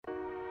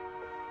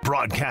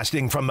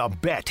Broadcasting from the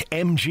Bet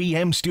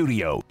MGM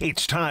studio,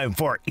 it's time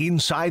for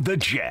Inside the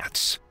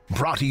Jets.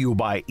 Brought to you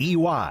by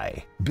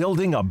EY,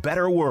 building a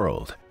better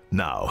world.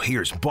 Now,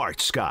 here's Bart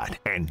Scott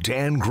and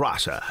Dan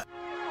Grassa.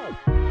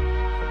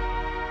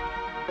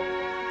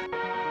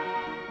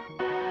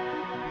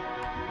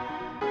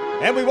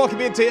 And we welcome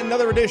you into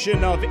another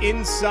edition of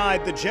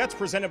Inside the Jets,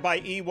 presented by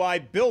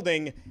EY,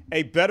 building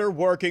a better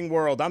working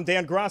world. I'm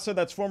Dan Grassa.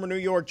 That's former New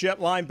York Jet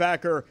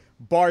linebacker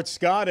Bart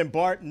Scott. And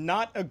Bart,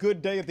 not a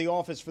good day at the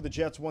office for the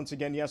Jets once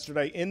again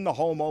yesterday in the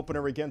home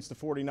opener against the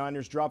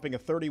 49ers, dropping a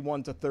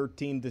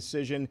 31-13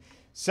 decision.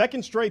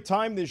 Second straight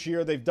time this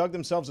year, they've dug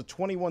themselves a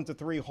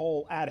 21-3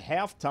 hole at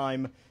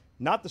halftime.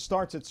 Not the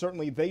starts that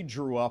certainly they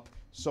drew up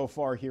so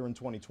far here in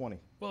 2020.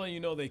 Well, you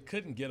know, they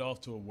couldn't get off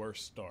to a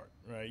worse start,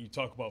 right? You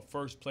talk about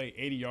first play,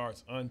 80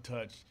 yards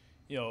untouched.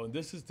 You know,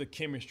 this is the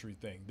chemistry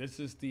thing. This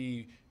is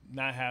the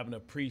not having a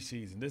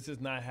preseason. This is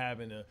not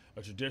having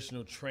a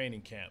traditional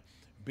training camp.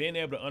 Being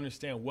able to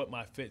understand what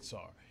my fits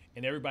are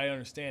and everybody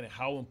understanding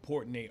how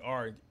important they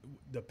are,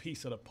 the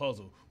piece of the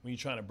puzzle when you're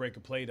trying to break a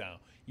play down.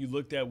 You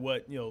looked at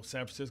what,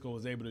 San Francisco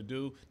was able to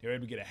do. They were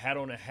able to get a hat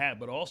on a hat,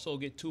 but also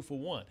get 2 for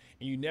 1.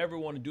 And you never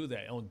want to do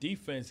that. On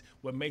defense,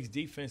 what makes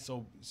defense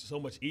so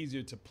much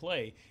easier to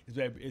play is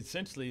that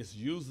essentially it's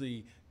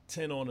usually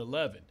 10 on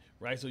 11,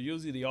 right? So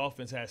usually the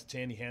offense has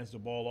 10, he hands the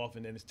ball off,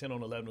 and then it's 10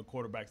 on 11, the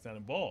quarterback's not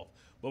involved.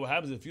 But what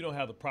happens if you don't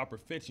have the proper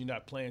fits, you're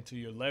not playing to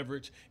your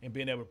leverage and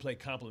being able to play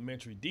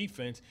complementary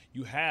defense,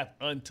 you have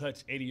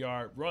untouched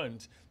 80-yard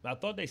runs. Now, I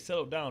thought they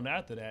settled down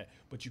after that,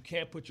 but you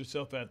can't put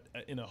yourself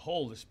in a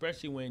hole,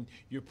 especially when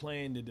you're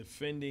playing the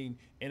defending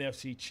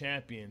NFC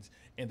champions,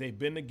 and they've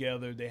been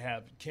together, they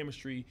have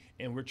chemistry,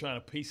 and we're trying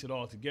to piece it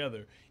all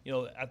together.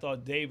 I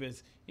thought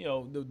Davis,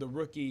 the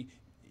rookie,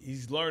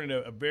 he's learning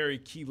a very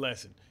key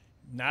lesson,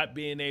 not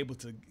being able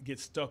to get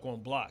stuck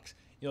on blocks.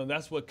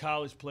 That's what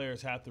college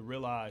players have to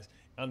realize,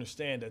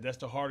 understand that's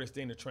the hardest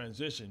thing to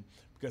transition,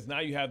 because now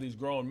you have these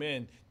grown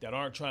men that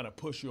aren't trying to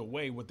push you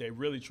away. What they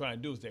really try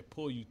and do is they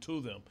pull you to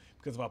them,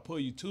 because if I pull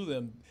you to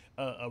them,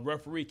 a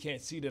referee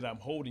can't see that I'm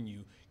holding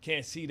you,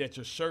 can't see that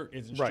your shirt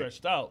isn't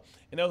stretched out.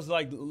 And those are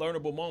like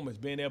learnable moments,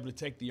 being able to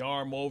take the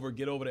arm over,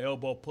 get over the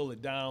elbow, pull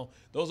it down.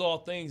 Those are all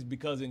things,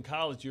 because in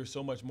college you're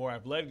so much more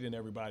athletic than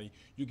everybody.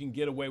 You can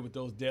get away with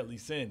those deadly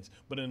sins.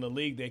 But in the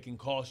league, they can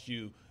cost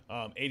you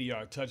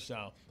 80-yard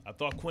touchdown. I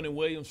thought Quinnen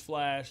Williams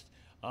flashed.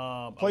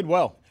 Played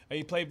well.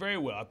 He played very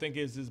well. I think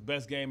it's his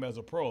best game as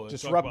a pro.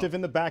 Disruptive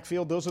in the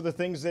backfield. Those are the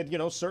things that,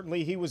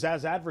 certainly he was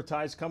as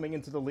advertised coming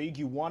into the league.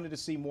 You wanted to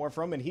see more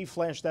from him, and he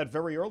flashed that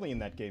very early in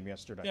that game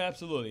yesterday. Yeah,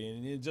 absolutely.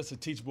 And it's just a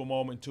teachable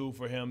moment, too,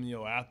 for him,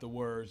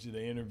 afterwards,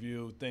 the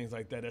interview, things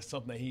like that. That's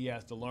something that he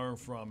has to learn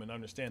from and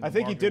understand. I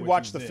think he did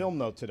watch the film,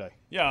 though, today.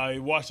 Yeah, he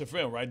watched the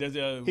film, right?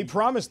 He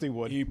promised he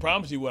would. He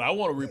promised he would. I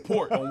want to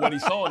report on what he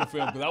saw in the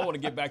film, because I want to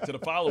get back to the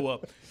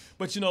follow-up.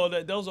 But,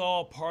 those are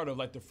all part of,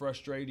 the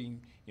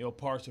frustrating,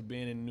 parts of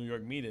being in New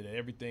York media, that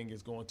everything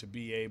is going to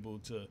be able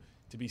to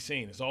be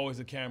seen. There's always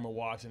a camera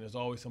watching. There's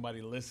always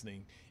somebody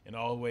listening, and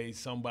always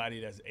somebody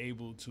that's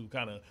able to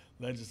kind of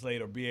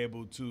legislate or be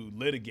able to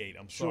litigate,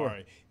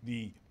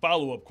 the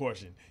follow-up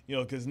question.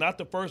 Because not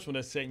the first one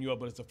that's setting you up,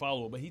 but it's the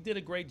follow-up. But he did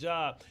a great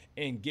job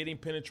in getting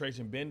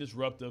penetration, being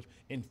disruptive,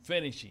 and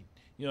finishing.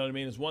 You know what I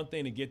mean? It's one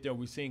thing to get there.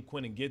 We've seen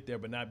Quinnen get there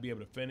but not be able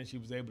to finish. He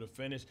was able to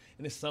finish,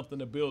 and it's something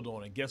to build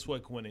on. And guess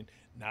what, Quinnen?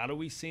 Now that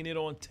we've seen it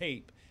on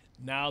tape,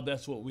 now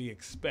that's what we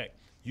expect.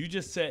 You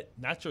just set,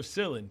 not your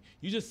ceiling,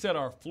 you just set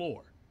our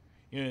floor.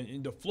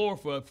 And the floor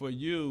for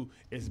you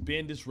is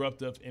being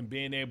disruptive and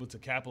being able to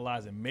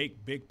capitalize and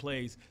make big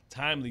plays,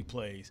 timely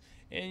plays.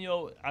 And,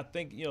 I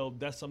think,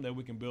 that's something that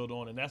we can build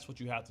on, and that's what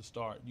you have to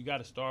start. You got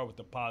to start with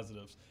the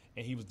positives,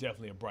 and he was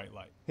definitely a bright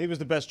light. He was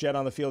the best Jet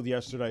on the field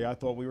yesterday. I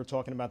thought we were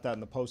talking about that in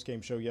the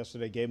post-game show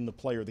yesterday, gave him the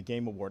Player of the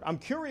Game award. I'm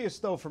curious,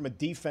 though, from a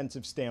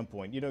defensive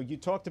standpoint. You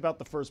talked about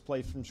the first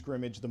play from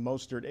scrimmage, the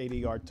Mostert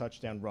 80-yard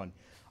touchdown run.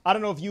 I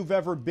don't know if you've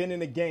ever been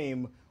in a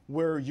game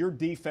where your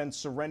defense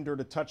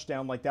surrendered a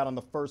touchdown like that on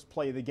the first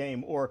play of the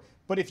game,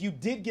 but if you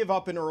did give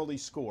up an early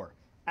score,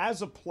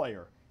 as a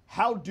player,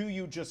 how do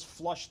you just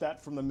flush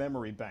that from the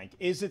memory bank?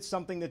 Is it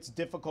something that's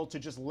difficult to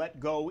just let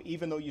go,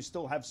 even though you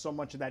still have so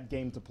much of that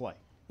game to play?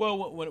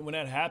 Well, when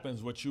that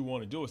happens, what you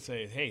want to do is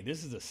say, hey,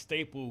 this is a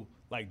staple,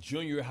 like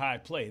junior high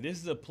play. This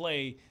is a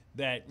play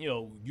that,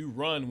 you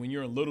run when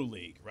you're in Little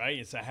League, right?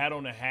 It's a hat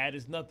on a hat.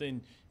 It's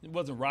nothing, it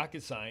wasn't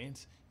rocket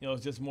science.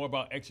 It's just more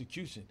about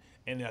execution.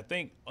 And I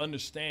think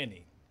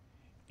understanding.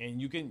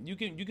 And you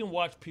can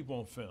watch people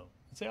on film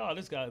and say, oh,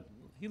 this guy,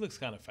 he looks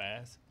kind of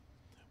fast.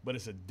 But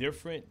it's a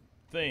different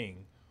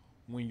thing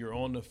when you're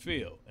on the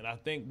field. And I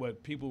think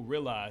what people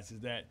realize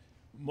is that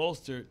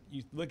Mostert,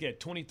 you look at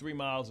 23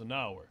 miles an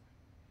hour.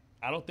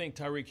 I don't think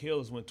Tyreek Hill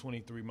has went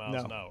 23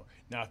 miles an hour.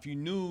 Now, if you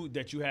knew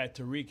that you had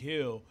Tyreek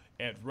Hill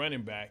at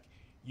running back,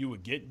 you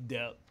would get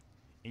depth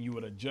and you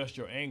would adjust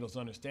your angles,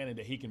 understanding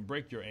that he can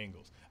break your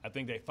angles. I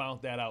think they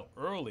found that out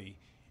early.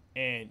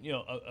 And,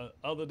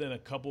 other than a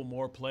couple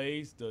more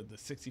plays, the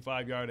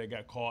 65-yard that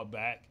got called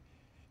back,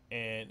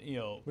 and,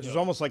 Which is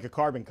almost like a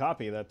carbon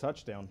copy of that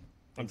touchdown.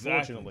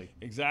 unfortunately.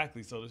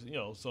 Exactly. So,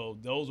 so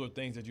those are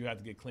things that you have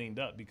to get cleaned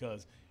up,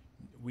 because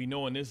we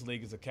know in this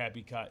league is a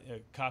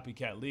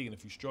copycat league, and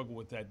if you struggle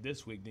with that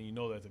this week, then you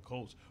know that the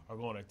Colts are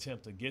going to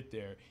attempt to get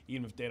there,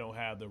 even if they don't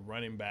have the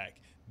running back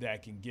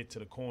that can get to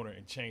the corner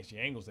and change the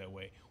angles that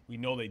way. We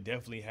know they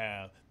definitely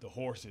have the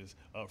horses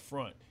up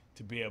front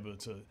to be able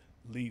to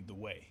lead the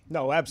way.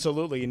 No,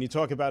 absolutely. And you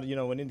talk about,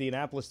 an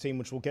Indianapolis team,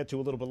 which we'll get to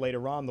a little bit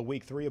later on, the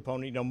Week 3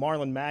 opponent.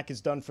 Marlon Mack is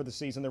done for the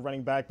season, the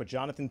running back, but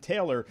Jonathan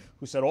Taylor,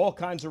 who set all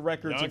kinds of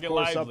records, of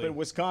course, up in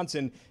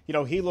Wisconsin,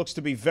 he looks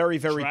to be very,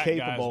 very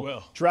capable. Guy as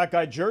well. Track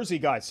guy, Jersey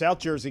guy, South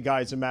Jersey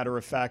guy, as a matter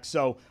of fact.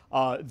 So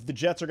the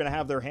Jets are going to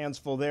have their hands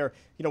full there.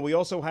 We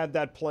also had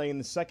that play in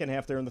the second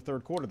half there in the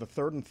third quarter, the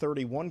 3rd and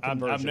 31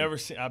 conversion.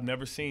 I've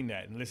never seen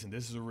that. And listen,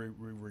 this is a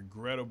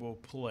regrettable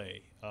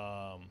play.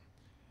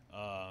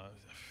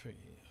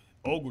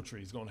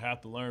 Ogletree is going to have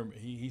to learn.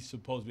 He's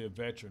supposed to be a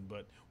veteran,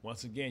 but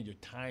once again, your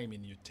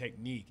timing, your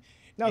technique.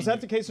 Now, is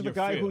that the case of a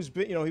guy who's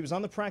been, he was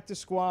on the practice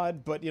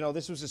squad, but,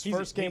 this was his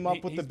first game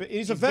up with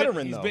he's a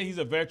veteran, though. He's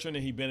a veteran,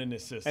 and he's been in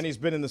this system. And he's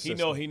been in the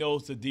system. He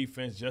knows the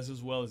defense just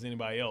as well as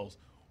anybody else.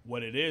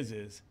 What it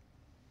is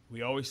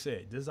we always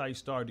said, this is how you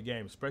start the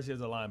game, especially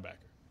as a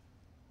linebacker.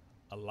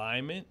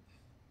 Alignment,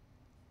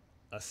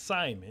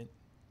 assignment,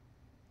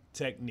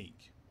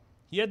 technique.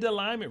 He had the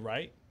alignment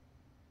right.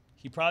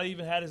 He probably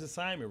even had his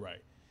assignment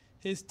right.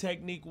 His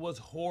technique was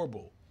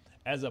horrible.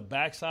 As a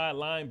backside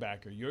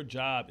linebacker, your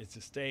job is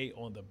to stay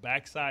on the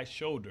backside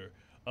shoulder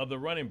of the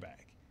running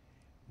back.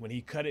 When he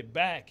cut it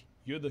back,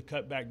 you're the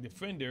cutback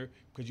defender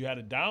because you had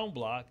a down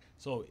block.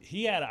 So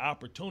he had an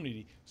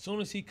opportunity. As soon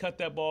as he cut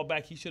that ball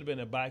back, he should have been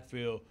in the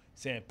backfield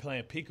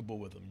playing peekaboo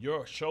with him.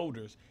 Your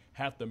shoulders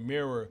have to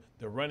mirror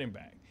the running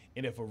back.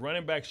 And if a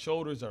running back's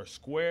shoulders are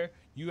square,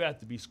 you have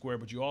to be square,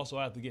 but you also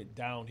have to get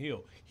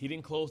downhill. He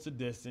didn't close the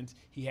distance.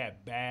 He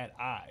had bad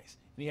eyes.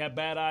 And he had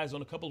bad eyes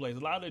on a couple of plays.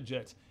 A lot of the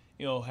Jets,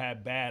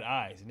 had bad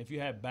eyes. And if you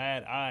have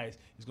bad eyes,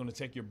 it's going to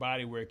take your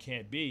body where it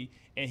can't be.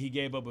 And he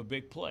gave up a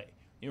big play,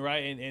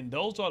 right? And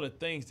those are the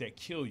things that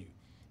kill you,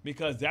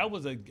 because that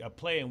was a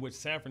play in which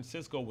San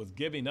Francisco was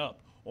giving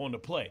up on the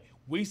play.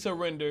 We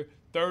surrender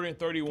 3rd and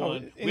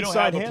 31. We don't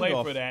have a play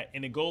for that,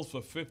 and it goes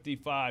for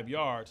 55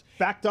 yards.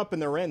 Backed up in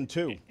their end,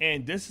 too.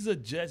 And this is a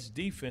Jets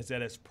defense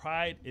that has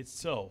prided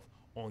itself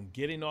on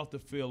getting off the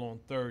field on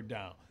 3rd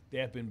down. They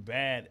have been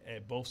bad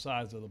at both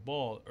sides of the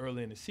ball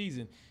early in the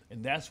season,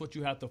 and that's what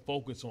you have to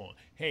focus on.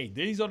 Hey,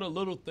 these are the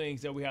little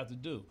things that we have to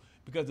do,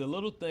 because the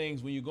little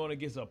things, when you're going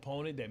against an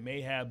opponent that may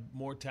have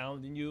more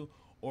talent than you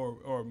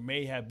or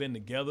may have been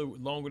together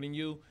longer than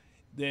you,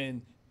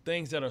 then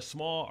things that are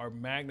small are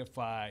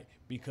magnified,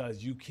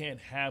 because you can't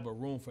have a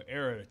room for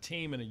error. A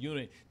team and a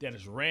unit that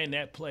has ran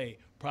that play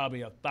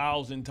probably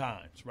 1,000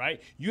 times,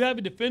 right? You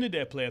haven't defended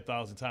that play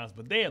 1,000 times,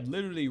 but they have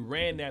literally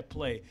ran that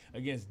play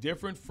against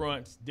different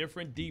fronts,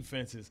 different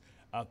defenses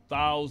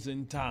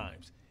 1,000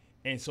 times.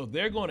 And so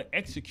they're going to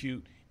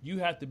execute. You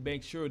have to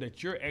make sure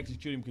that you're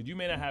executing, because you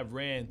may not have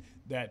ran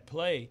that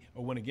play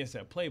or went against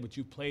that play, but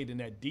you played in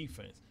that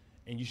defense.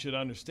 And you should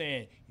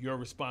understand your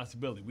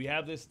responsibility. We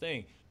have this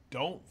thing.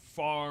 Don't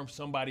farm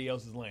somebody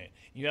else's land.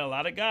 You got a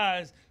lot of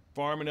guys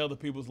farming other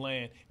people's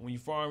land. And when you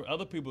farm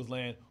other people's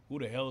land, who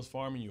the hell is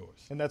farming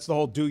yours? And that's the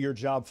whole do your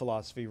job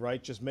philosophy,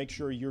 right? Just make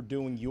sure you're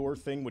doing your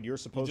thing, what you're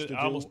supposed to do.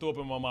 I almost threw up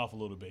in my mouth a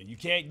little bit. You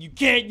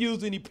can't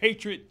use any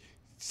Patriot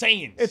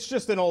sayings. It's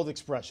just an old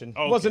expression.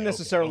 Wasn't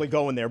necessarily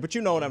going there, but you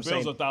know what I'm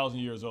saying. Bill's 1,000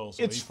 years old,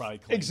 so he's probably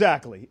clean.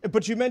 Exactly.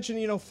 But you mentioned,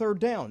 3rd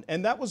down,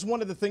 and that was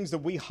one of the things that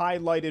we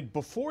highlighted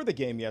before the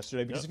game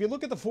yesterday, because if you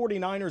look at the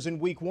 49ers in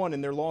Week 1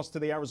 and their loss to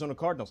the Arizona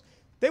Cardinals,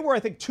 they were, I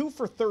think, 2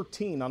 for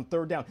 13 on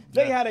 3rd down.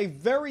 They had a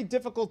very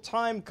difficult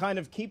time kind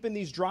of keeping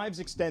these drives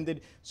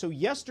extended. So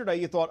yesterday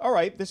you thought, all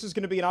right, this is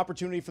going to be an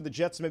opportunity for the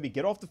Jets to maybe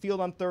get off the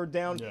field on 3rd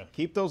down,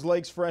 keep those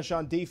legs fresh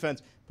on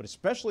defense, but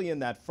especially in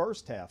that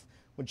first half,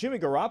 when Jimmy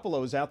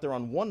Garoppolo is out there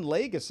on one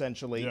leg,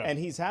 essentially, and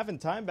he's having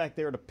time back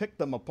there to pick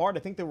them apart. I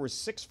think there were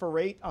 6 for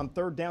 8 on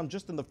 3rd down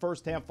just in the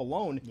first half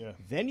alone.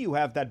 Then you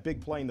have that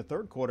big play in the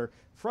 3rd quarter.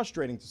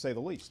 Frustrating, to say the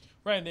least.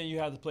 Right, and then you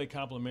have to play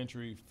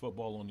complementary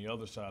football on the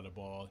other side of the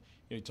ball.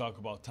 You talk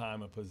about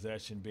time of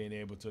possession, being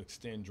able to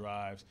extend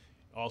drives,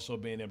 also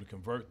being able to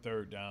convert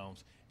 3rd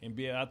downs. And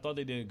I thought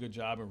they did a good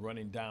job in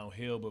running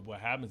downhill, but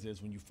what happens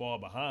is when you fall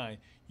behind,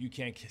 you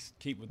can't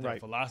keep with that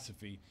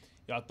philosophy.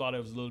 I thought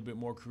it was a little bit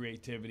more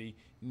creativity,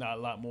 not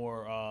a lot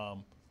more,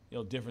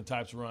 different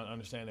types of run.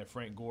 Understand that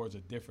Frank Gore is a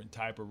different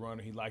type of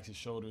runner. He likes his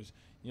shoulders,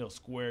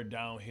 squared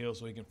downhill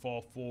so he can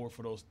fall forward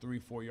for those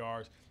 3-4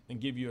 yards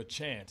and give you a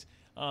chance.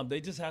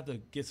 They just have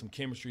to get some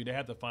chemistry. They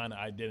have to find an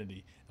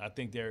identity. I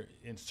think they're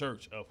in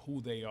search of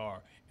who they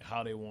are and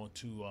how they want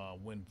to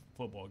win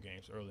football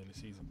games early in the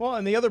season. Well,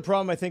 and the other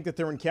problem I think that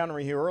they're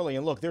encountering here early,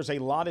 and look, there's a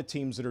lot of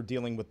teams that are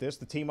dealing with this.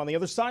 The team on the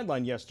other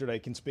sideline yesterday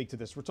can speak to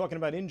this. We're talking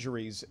about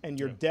injuries, and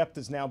your depth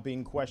is now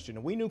being questioned.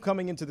 And we knew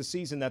coming into the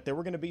season that there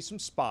were going to be some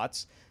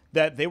spots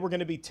that they were going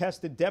to be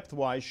tested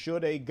depth-wise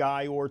should a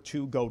guy or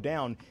two go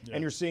down.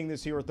 And you're seeing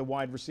this here at the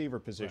wide receiver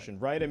position,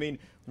 right? I mean,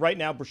 right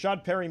now,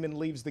 Brashad Perryman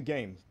leaves the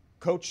game.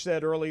 Coach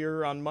said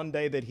earlier on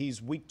Monday that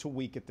he's week to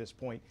week at this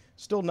point.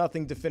 Still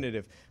nothing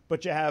definitive.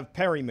 But you have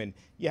Perryman.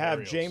 You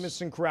have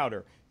Jamison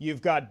Crowder.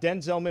 You've got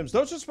Denzel Mims.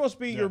 Those are supposed to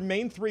be your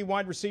main 3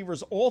 wide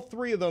receivers. All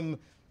 3 of them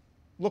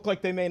look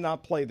like they may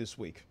not play this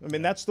week. I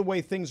mean, that's the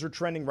way things are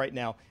trending right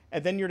now.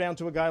 And then you're down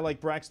to a guy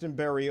like Braxton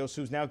Berrios,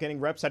 who's now getting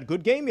reps. Had a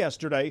good game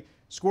yesterday,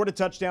 scored a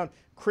touchdown.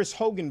 Chris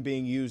Hogan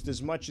being used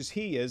as much as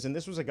he is, and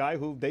this was a guy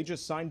who they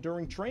just signed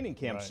during training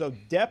camp. Right. So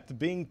depth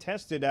being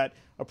tested at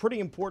a pretty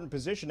important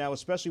position now,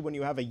 especially when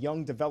you have a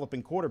young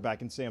developing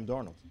quarterback in Sam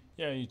Darnold.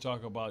 Yeah, you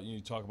talk about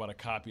a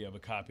copy of a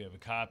copy of a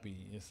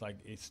copy. It's like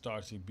it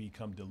starts to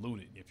become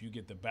diluted. If you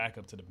get the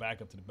backup to the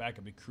backup to the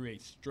backup, it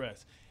creates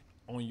stress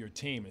on your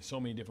team in so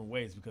many different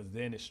ways, because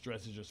then it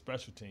stresses your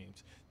special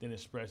teams, then it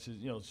stretches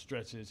your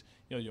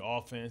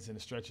offense, and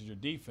it stretches your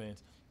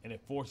defense, and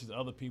it forces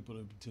other people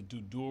to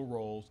do dual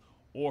roles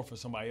or for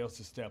somebody else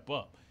to step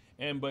up.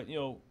 But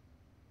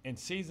in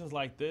seasons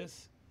like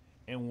this,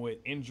 and with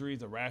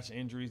injuries, a rash of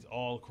injuries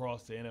all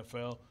across the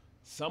NFL,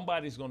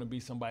 somebody's going to be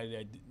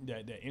somebody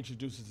that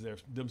introduces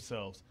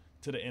themselves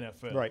to the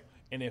NFL. Right.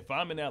 And if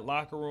I'm in that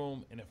locker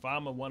room, and if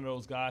I'm one of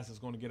those guys that's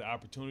going to get an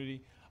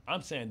opportunity,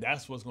 I'm saying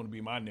that's what's going to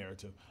be my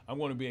narrative. I'm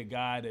going to be a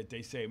guy that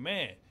they say,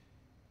 man,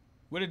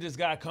 where did this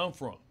guy come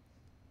from?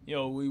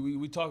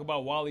 We talk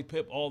about Wally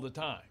Pipp all the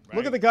time. Right?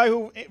 Look at the guy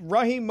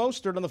Raheem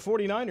Mostert on the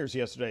 49ers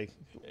yesterday.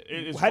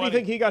 How do you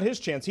think he got his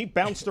chance? He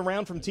bounced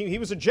around from team. He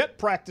was a jet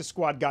practice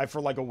squad guy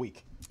for like a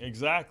week.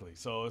 Exactly.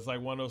 So it's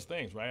like one of those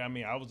things, right? I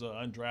mean, I was an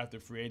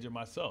undrafted free agent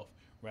myself,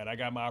 right? I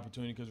got my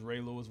opportunity because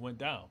Ray Lewis went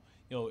down.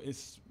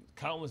 It's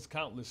countless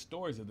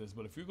stories of this.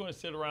 But if you're going to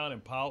sit around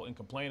and pout and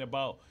complain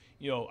about,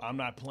 I'm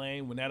not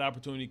playing when that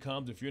opportunity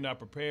comes, if you're not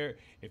prepared,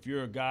 if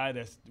you're a guy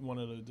that's one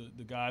of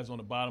the guys on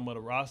the bottom of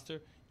the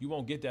roster, you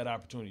won't get that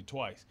opportunity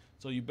twice.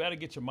 So you better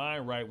get your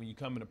mind right when you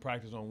come into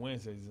practice on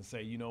Wednesdays and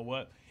say, you know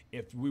what,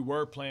 if we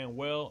were playing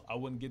well, I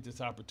wouldn't get this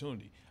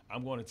opportunity.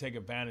 I'm going to take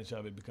advantage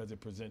of it because it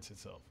presents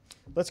itself.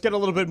 Let's get a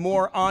little bit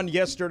more on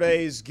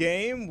yesterday's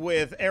game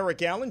with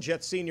Eric Allen,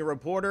 Jets senior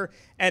reporter,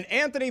 and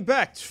Anthony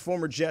Becht,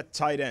 former Jet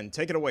tight end.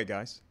 Take it away,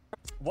 guys.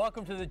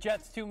 Welcome to the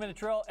Jets 2-minute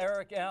drill.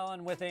 Eric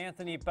Allen with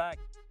Anthony Becht.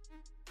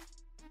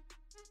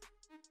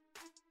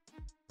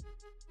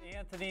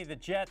 Anthony, the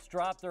Jets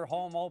dropped their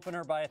home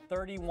opener by a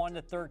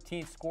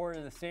 31-13 score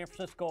to the San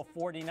Francisco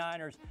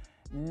 49ers.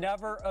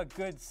 Never a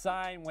good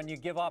sign when you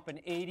give up an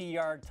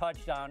 80-yard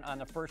touchdown on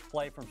the first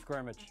play from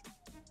scrimmage.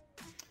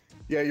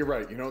 Yeah, you're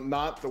right.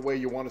 Not the way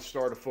you want to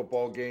start a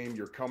football game.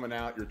 You're coming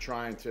out, you're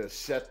trying to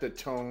set the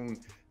tone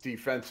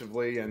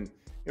defensively, and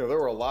there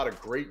were a lot of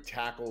great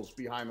tackles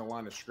behind the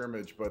line of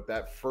scrimmage, but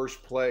that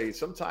first play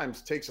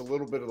sometimes takes a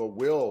little bit of the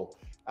will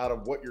out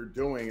of what you're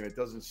doing, and it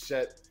doesn't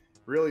set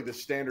really the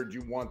standard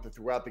you want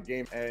throughout the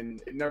game,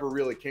 and it never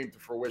really came to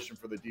fruition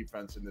for the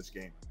defense in this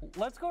game.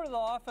 Let's go to the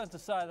offensive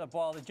side of the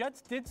ball. The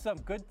Jets did some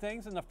good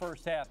things in the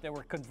first half. They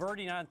were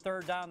converting on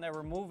third down. They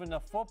were moving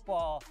the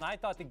football. And I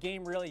thought the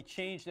game really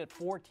changed at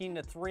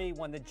 14-3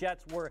 when the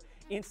Jets were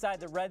inside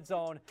the red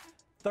zone.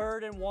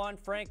 3rd and 1,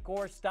 Frank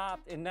Gore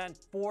stopped, and then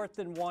 4th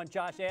and 1,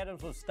 Josh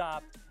Adams was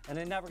stopped, and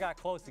they never got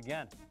close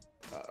again.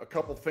 A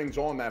couple things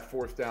on that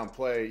 4th down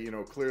play.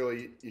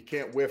 Clearly you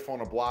can't whiff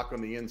on a block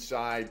on the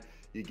inside.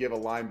 You give a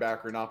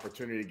linebacker an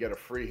opportunity to get a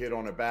free hit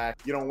on a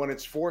back. When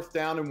it's 4th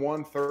down and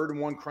 1, 3rd and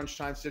 1 crunch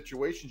time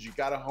situations, you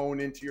got to hone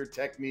into your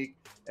technique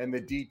and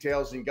the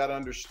details, and you got to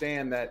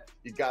understand that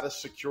you got to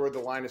secure the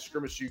line of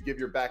scrimmage so you give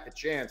your back a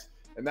chance.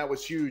 And that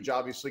was huge,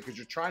 obviously, because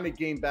you're trying to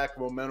gain back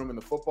momentum in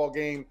the football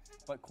game.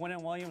 But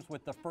Quinnen Williams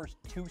with the first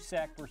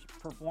 2-sack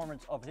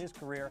performance of his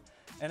career.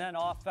 And then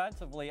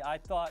offensively, I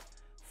thought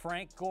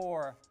Frank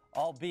Gore,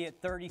 albeit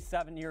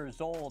 37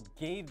 years old,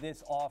 gave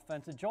this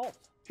offense a jolt.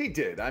 He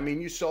did. I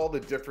mean, you saw the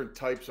different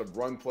types of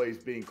run plays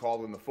being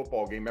called in the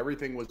football game.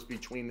 Everything was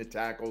between the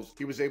tackles.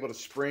 He was able to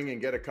spring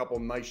and get a couple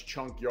nice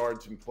chunk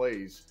yards and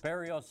plays.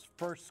 Berrios'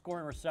 first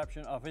scoring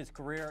reception of his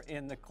career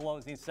in the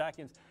closing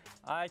seconds.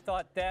 I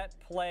thought that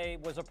play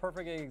was a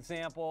perfect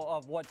example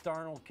of what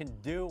Darnold can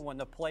do when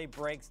the play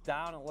breaks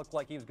down. It looked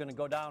like he was going to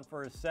go down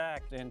for a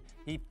sack, and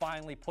he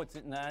finally puts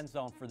it in the end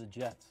zone for the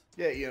Jets.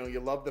 Yeah, you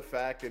love the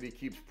fact that he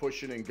keeps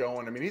pushing and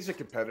going. I mean, he's a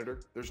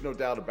competitor. There's no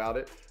doubt about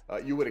it.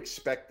 You would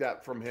expect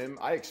that from him.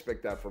 I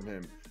expect that from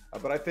him.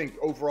 But I think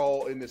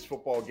overall in this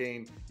football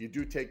game, you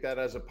do take that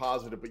as a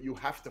positive, but you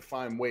have to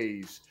find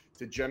ways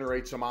to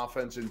generate some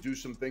offense and do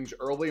some things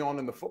early on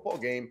in the football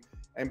game.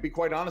 And be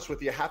quite honest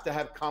with you, you have to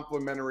have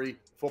complementary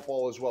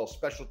football as well.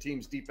 Special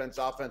teams, defense,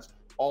 offense,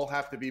 all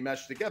have to be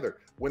meshed together.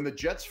 When the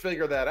Jets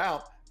figure that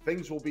out,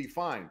 things will be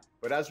fine.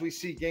 But as we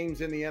see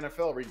games in the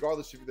NFL,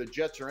 regardless if you're the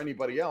Jets or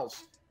anybody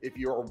else, if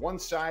you're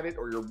one-sided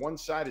or your one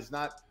side is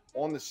not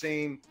on the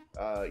same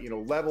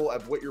level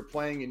of what you're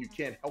playing and you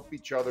can't help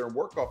each other and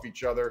work off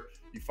each other,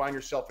 you find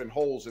yourself in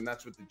holes, and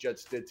that's what the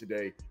Jets did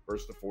today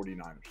versus the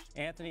 49ers.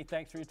 Anthony,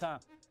 thanks for your time.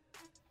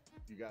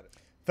 You got it.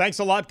 Thanks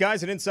a lot,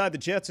 guys. And Inside the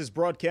Jets is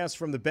broadcast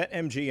from the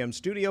BetMGM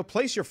studio.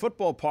 Place your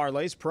football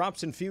parlays,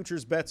 props, and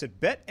futures bets at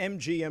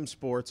BetMGM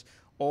Sports.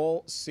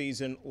 all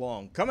season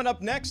long. Coming up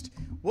next,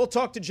 we'll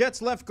talk to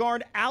Jets left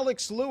guard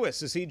Alex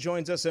Lewis as he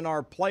joins us in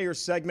our player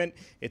segment.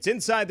 It's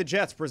Inside the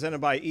Jets,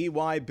 presented by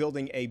EY,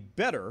 building a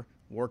better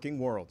working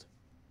world.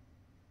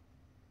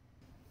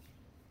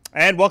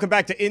 And welcome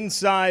back to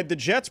Inside the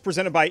Jets,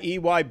 presented by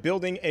EY,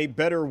 building a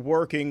better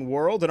working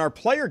world. And our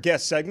player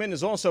guest segment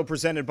is also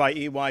presented by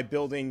EY,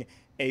 building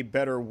a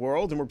better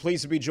world. And we're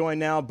pleased to be joined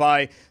now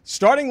by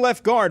starting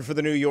left guard for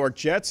the New York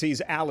Jets.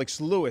 He's Alex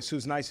Lewis,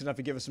 who's nice enough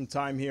to give us some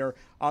time here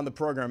on the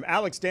program.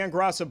 Alex, Dan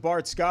Graca,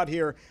 Bart Scott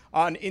here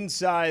on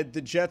Inside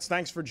the Jets.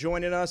 Thanks for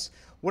joining us.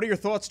 What are your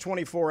thoughts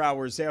 24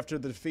 hours after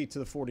the defeat to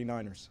the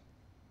 49ers?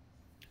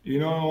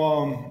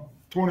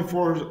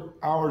 24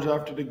 hours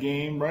after the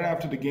game, right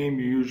after the game,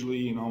 you're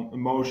usually,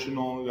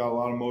 emotional. You got a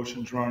lot of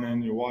emotions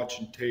running. You're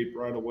watching tape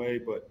right away.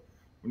 But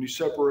when you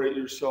separate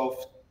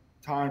yourself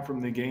time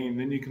from the game,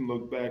 then you can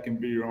look back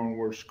and be your own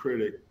worst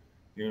critic.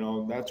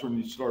 That's when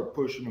you start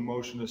pushing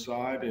emotion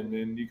aside, and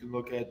then you can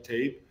look at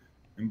tape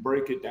and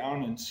break it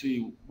down and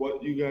see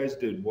what you guys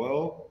did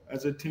well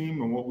as a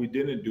team and what we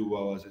didn't do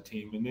well as a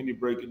team. And then you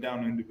break it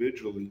down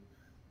individually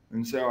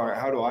and say, all right,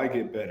 how do I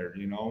get better?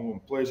 When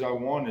plays I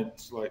won,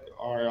 it's like,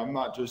 all right, I'm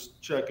not just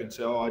checking,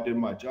 say, oh, I did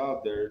my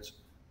job there. It's,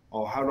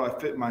 oh, how do I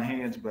fit my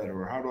hands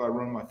better? Or how do I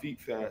run my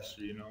feet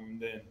faster? And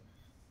then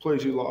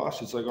plays you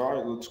lost, it's like, all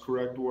right, let's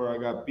correct where I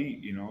got beat.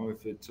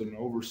 If it's an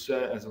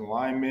overset as an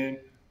lineman,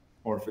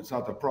 or if it's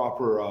not the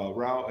proper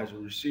route as a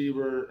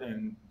receiver,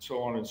 and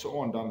so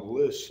on down the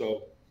list.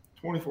 So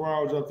 24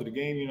 hours after the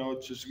game,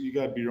 it's just, you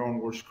got to be your own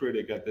worst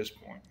critic at this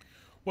point.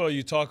 Well,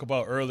 you talk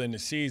about early in the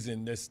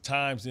season, there's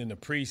times in the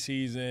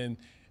preseason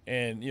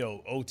and,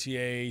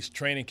 OTAs,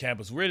 training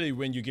camp is really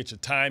when you get your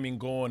timing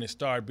going and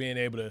start being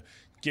able to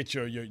get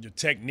your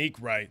technique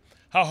right.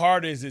 How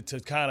hard is it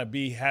to kind of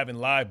be having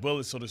live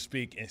bullets, so to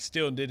speak, and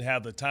still didn't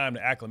have the time,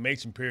 the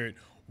acclimation period,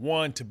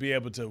 one, to be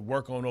able to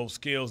work on those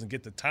skills and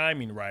get the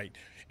timing right,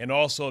 and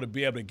also to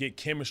be able to get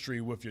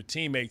chemistry with your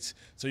teammates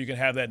so you can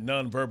have that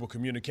nonverbal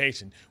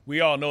communication?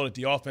 We all know that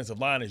the offensive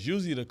line is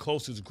usually the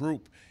closest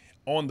group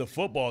on the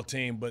football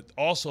team, but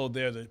also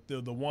they're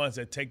the ones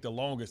that take the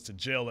longest to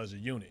gel as a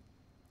unit.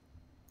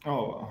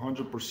 Oh,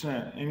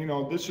 100%.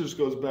 And, this just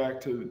goes back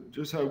to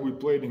just how we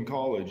played in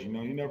college. You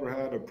never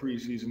had a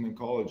preseason in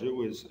college. It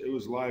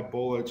was live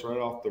bullets right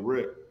off the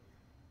rip.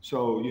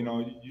 So,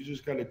 you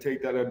just got to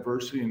take that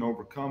adversity and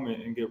overcome it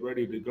and get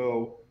ready to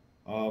go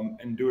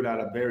and do it at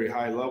a very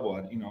high level.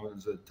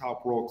 As a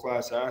top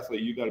world-class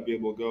athlete, you got to be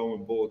able to go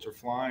when bullets are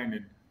flying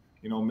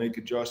and, make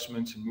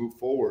adjustments and move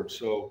forward.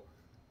 So,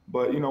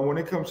 but, when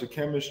it comes to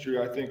chemistry,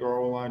 I think our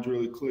O-line's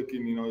really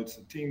clicking. It's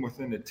a team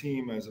within a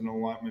team as an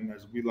O-lineman,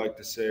 as we like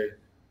to say.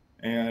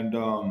 And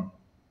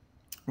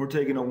we're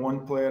taking it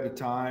one play at a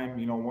time,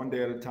 one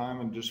day at a time,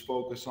 and just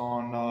focus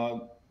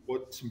on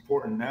what's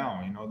important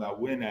now, that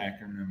WIN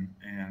acronym.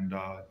 And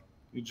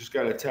you just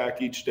got to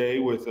attack each day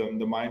with the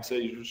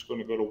mindset you're just going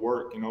to go to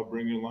work,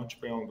 bring your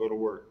lunch pail and go to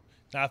work.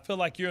 Now, I feel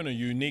like you're in a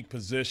unique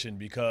position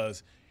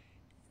because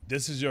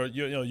this is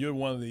you're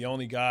one of the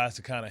only guys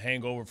to kind of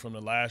hang over from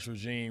the last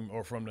regime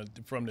or from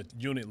the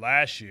unit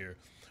last year,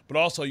 but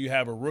also you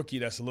have a rookie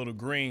that's a little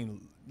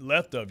green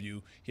left of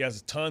you. He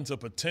has tons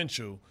of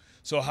potential.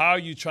 So how are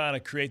you trying to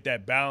create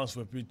that balance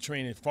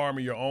between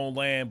farming your own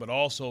land, but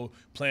also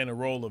playing the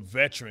role of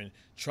veteran,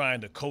 trying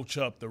to coach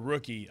up the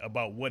rookie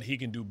about what he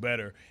can do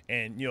better,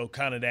 and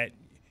kind of that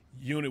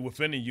unit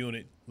within the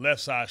unit, left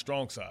side,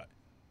 strong side?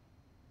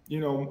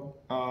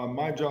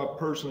 My job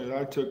personally that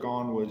I took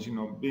on was,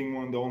 being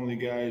one of the only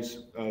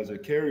guys as a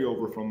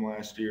carryover from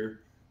last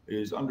year,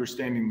 is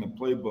understanding the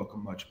playbook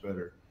much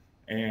better.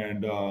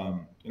 And,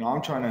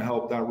 I'm trying to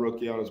help that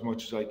rookie out as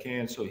much as I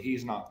can so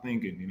he's not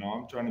thinking.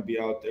 I'm trying to be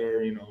out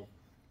there,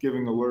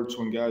 giving alerts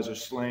when guys are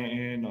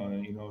slanting,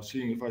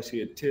 seeing if I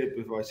see a tip,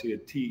 if I see a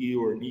TE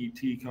or an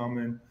ET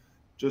coming,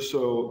 just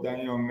so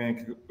that young man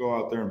can go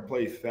out there and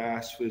play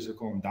fast,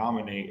 physical, and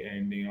dominate.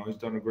 And, he's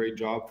done a great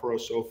job for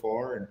us so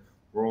far, and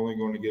we're only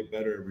going to get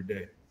better every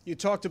day. You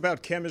talked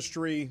about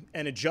chemistry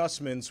and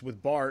adjustments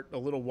with Bart a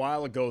little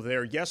while ago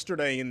there.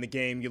 Yesterday in the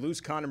game, you lose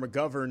Connor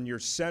McGovern, your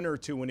center,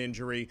 to an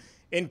injury.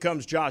 In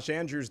comes Josh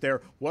Andrews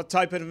there. What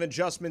type of an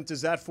adjustment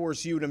does that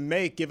force you to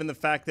make, given the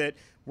fact that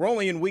we're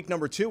only in week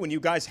number 2 and you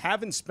guys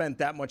haven't spent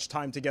that much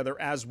time together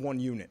as one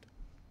unit?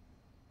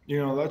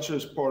 That's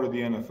just part of the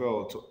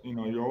NFL. It's,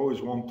 you're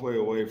always one play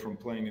away from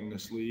playing in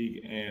this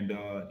league. And,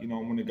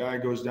 when a guy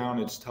goes down,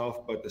 it's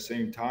tough. But at the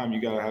same time,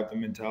 you got to have the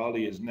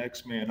mentality as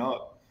next man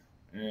up.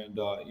 And,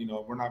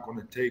 we're not going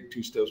to take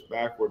 2 steps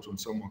backwards when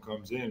someone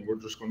comes in. We're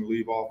just going to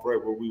leave off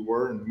right where we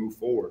were and move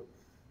forward.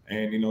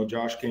 And,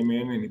 Josh came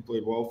in and he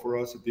played well for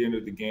us at the end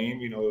of the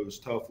game. It was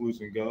tough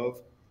losing Gov.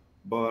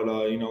 But,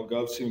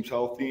 Gov seems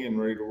healthy and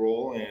ready to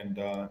roll. And,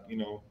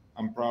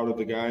 I'm proud of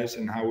the guys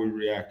and how we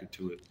reacted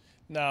to it.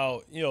 Now,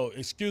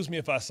 excuse me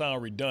if I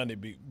sound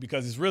redundant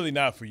because it's really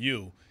not for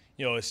you.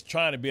 It's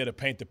trying to be able to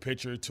paint the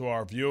picture to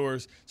our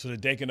viewers so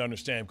that they can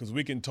understand, because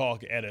we can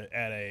talk at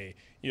a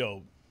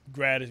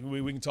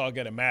we can talk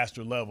at a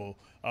master level,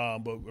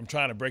 but I'm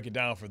trying to break it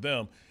down for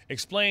them.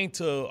 Explain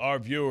to our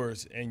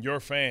viewers and your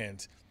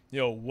fans,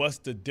 what's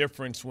the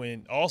difference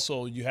when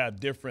also you have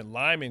different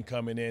linemen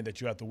coming in that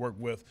you have to work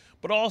with,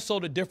 but also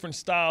the different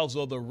styles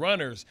of the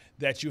runners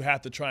that you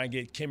have to try and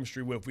get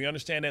chemistry with. We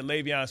understand that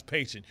Le'Veon's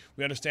patient.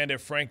 We understand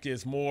that Frank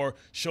is more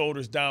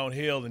shoulders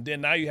downhill. And then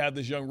now you have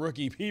this young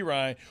rookie,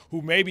 Perine,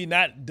 who maybe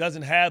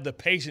doesn't have the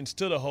patience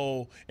to the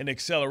hole and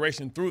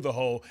acceleration through the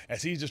hole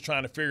as he's just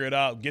trying to figure it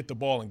out, get the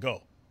ball, and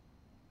go.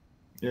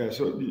 Yeah,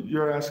 so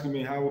you're asking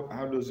me how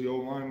does the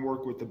O-line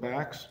work with the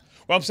backs?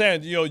 Well, I'm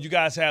saying, you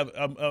guys have,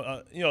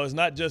 it's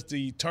not just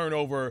the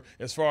turnover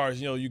as far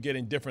as, you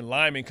getting different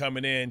linemen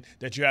coming in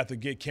that you have to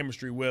get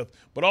chemistry with,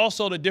 but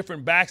also the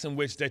different backs in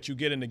which that you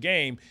get in the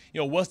game.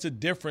 What's the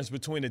difference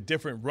between the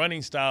different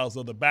running styles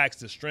of the backs,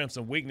 the strengths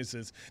and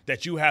weaknesses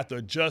that you have to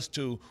adjust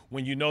to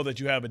when you know that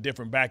you have a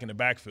different back in the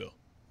backfield?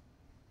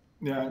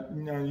 Yeah,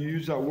 you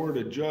use that word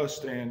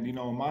adjust, and, in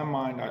my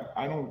mind,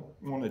 I don't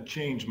want to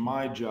change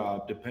my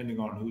job depending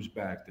on who's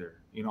back there.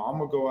 I'm going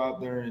to go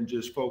out there and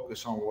just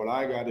focus on what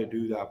I got to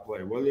do that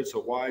play, whether it's a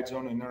wide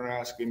zone and they're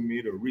asking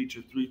me to reach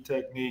a 3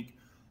 technique,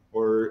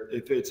 or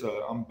if it's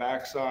I'm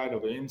backside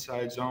of an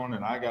inside zone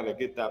and I got to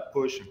get that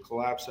push and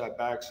collapse that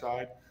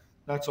backside.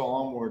 That's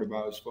all I'm worried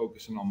about, is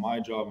focusing on my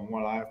job and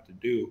what I have to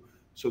do.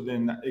 So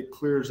then it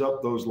clears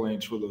up those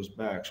lanes for those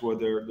backs,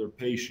 whether they're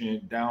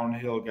patient,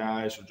 downhill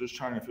guys, or just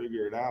trying to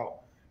figure it out.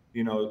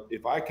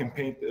 If I can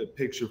paint the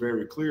picture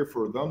very clear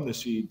for them to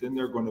see, then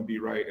they're going to be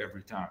right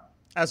every time.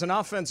 As an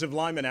offensive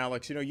lineman,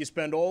 Alex, you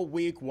spend all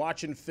week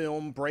watching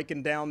film,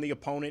 breaking down the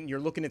opponent, and you're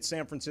looking at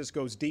San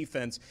Francisco's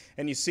defense,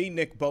 and you see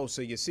Nick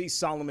Bosa, you see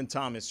Solomon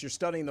Thomas, you're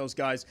studying those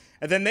guys,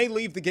 and then they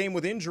leave the game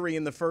with injury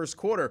in the first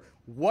quarter.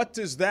 What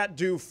does that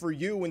do for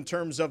you in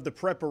terms of the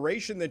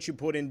preparation that you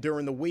put in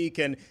during the week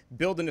and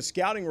building a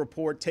scouting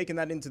report, taking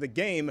that into the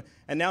game,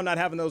 and now not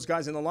having those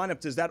guys in the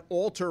lineup? Does that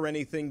alter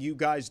anything you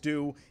guys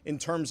do in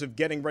terms of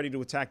getting ready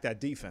to attack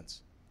that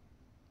defense?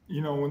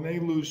 When they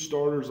lose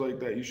starters like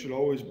that, you should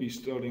always be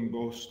studying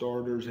both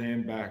starters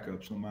and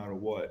backups no matter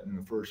what in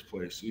the first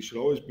place. So you should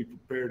always be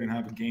prepared and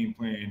have a game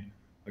plan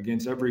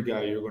against every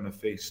guy you're going to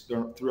face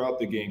throughout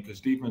the game,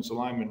 because defensive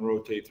linemen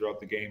rotate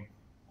throughout the game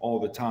all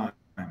the time.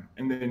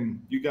 And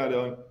then you got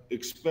to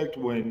expect,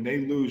 when they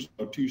lose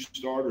 2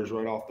 starters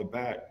right off the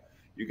bat,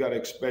 you got to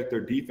expect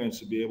their defense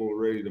to be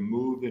ready to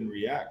move and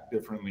react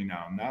differently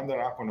now. Now they're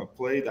not going to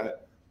play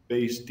that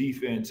base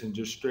defense and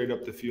just straight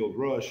up the field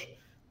rush.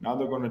 Now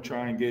they're going to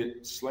try and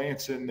get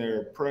slants in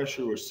there,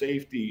 pressure or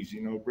safeties,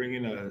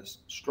 bringing a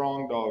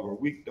strong dog or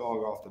weak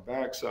dog off the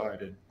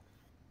backside. And,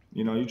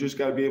 you just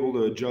got to be able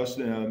to adjust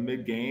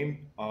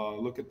mid-game,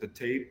 look at the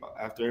tape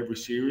after every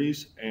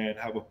series, and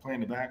have a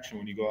plan of action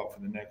when you go out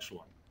for the next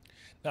one.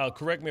 Now,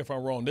 correct me if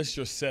I'm wrong. This is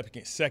your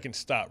second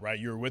stop, right?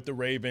 You're with the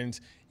Ravens.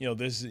 You've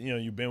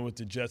been with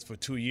the Jets for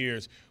 2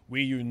 years.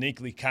 We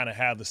uniquely kind of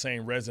have the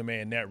same resume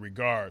in that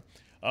regard.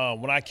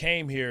 When I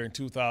came here in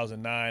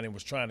 2009 and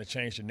was trying to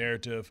change the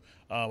narrative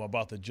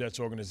about the Jets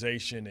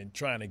organization and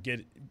trying to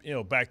get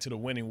back to the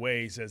winning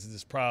ways, as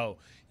this proud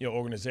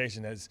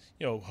organization has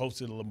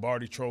hosted the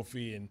Lombardi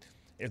Trophy and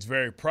it's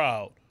very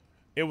proud.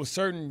 It was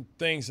certain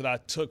things that I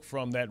took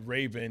from that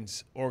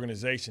Ravens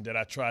organization that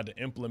I tried to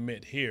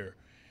implement here.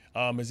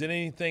 Is it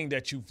anything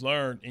that you've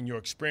learned in your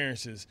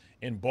experiences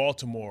in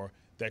Baltimore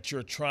that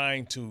you're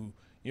trying to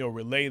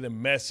relay the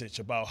message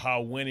about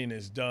how winning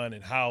is done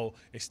and how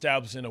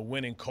establishing a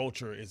winning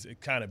culture is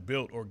kind of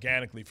built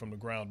organically from the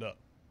ground up?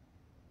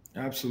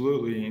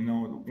 Absolutely.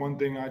 One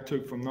thing I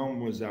took from them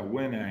was that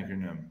WIN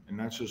acronym, and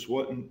that's just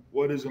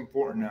what is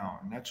important now,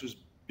 and that's just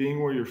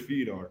being where your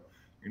feet are.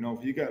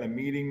 If you got a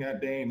meeting that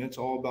day and it's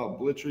all about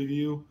blitz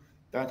review,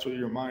 that's where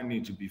your mind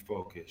needs to be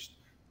focused.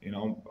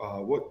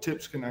 What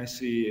tips can I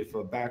see if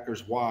a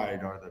backer's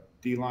wide? Are the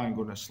D-line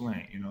going to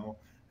slant?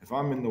 If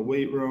I'm in the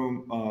weight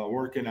room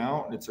working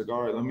out, and it's like,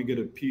 all right, let me get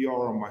a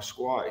PR on my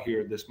squat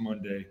here this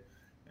Monday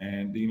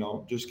and,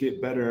 just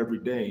get better every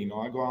day.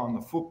 I go out on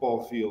the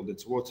football field.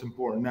 It's what's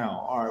important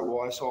now. All right,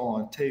 well, I saw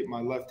on tape my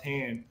left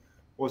hand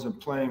wasn't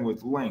playing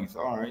with length.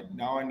 All right,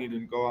 now I need to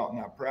go out in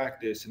that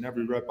practice, and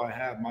every rep I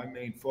have, my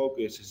main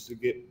focus is to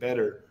get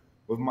better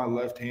with my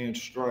left hand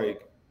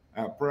strike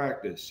at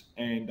practice.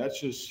 And that's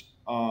just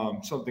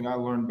something I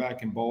learned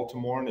back in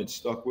Baltimore, and it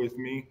stuck with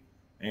me.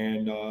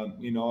 And,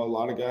 a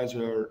lot of guys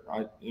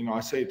I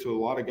say to a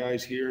lot of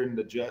guys here in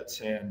the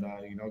Jets, and,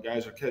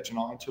 guys are catching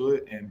on to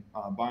it and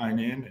buying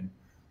in.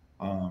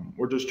 And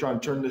we're just trying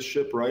to turn this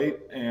ship right.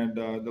 And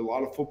a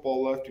lot of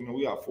football left.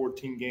 We got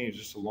 14 games.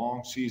 It's a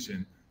long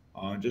season.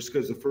 Just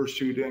because the first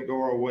 2 didn't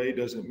go our way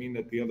doesn't mean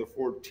that the other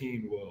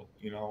 14 will,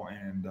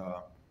 and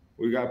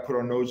we got to put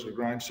our nose to the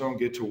grindstone,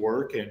 get to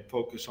work, and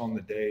focus on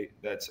the day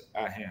that's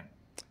at hand.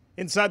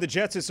 Inside the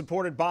Jets is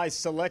supported by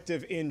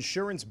Selective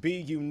Insurance. Be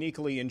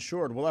uniquely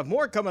insured. We'll have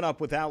more coming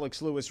up with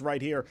Alex Lewis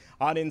right here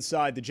on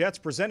Inside the Jets,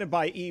 presented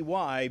by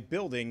EY,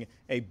 building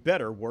a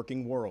better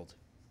working world.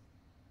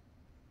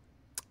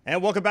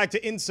 And welcome back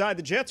to Inside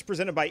the Jets,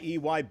 presented by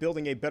EY,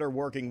 Building a Better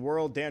Working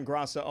World. Dan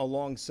Grassa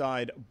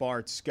alongside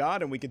Bart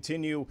Scott. And we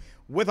continue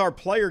with our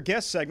player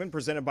guest segment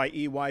presented by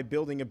EY,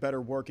 Building a Better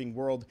Working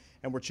World.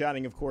 And we're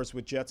chatting, of course,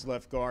 with Jets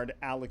left guard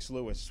Alex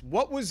Lewis.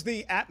 What was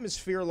the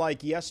atmosphere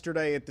like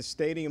yesterday at the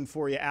stadium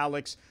for you,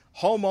 Alex?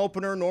 Home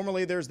opener,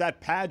 normally there's that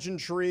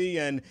pageantry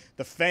and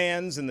the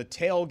fans and the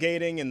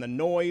tailgating and the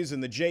noise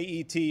and the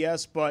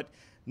JETS, but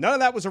none of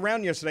that was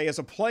around yesterday. As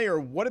a player,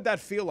 what did that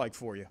feel like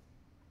for you?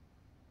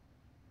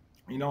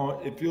 You know,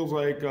 it feels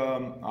like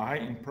a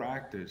heightened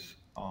practice.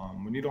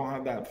 When you don't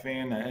have that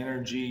fan, that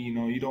energy, you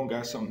know, you don't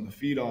got something to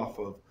feed off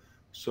of.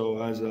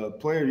 So as a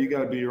player, you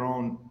got to be your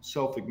own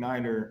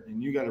self-igniter,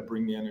 and you got to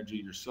bring the energy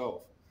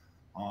yourself.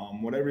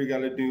 Whatever you got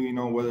to do, you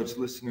know, whether it's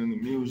listening to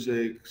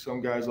music,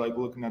 some guys like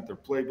looking at their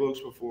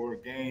playbooks before a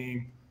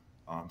game.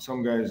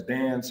 Some guys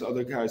dance,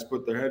 other guys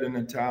put their head in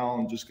a towel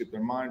and just get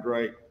their mind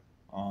right.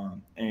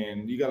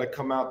 And you got to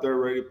come out there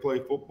ready to play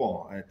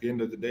football. At the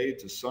end of the day,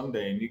 it's a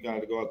Sunday, and you got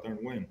to go out there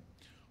and win.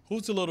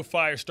 Who's the little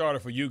fire starter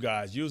for you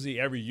guys? Usually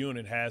every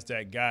unit has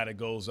that guy that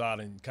goes out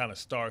and kind of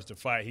starts the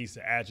fight. He's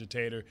the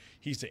agitator.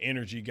 He's the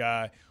energy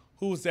guy.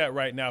 Who's that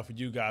right now for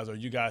you guys? Or are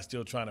you guys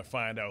still trying to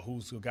find out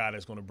who's the guy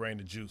that's going to bring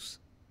the juice?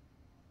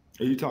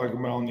 Are you talking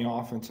about on the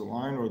offensive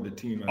line or the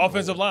team?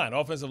 Offensive line.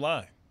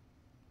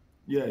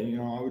 Yeah, you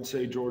know, I would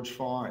say George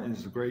Font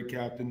is a great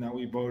captain that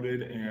we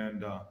voted,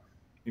 and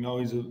you know,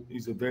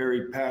 he's a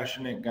very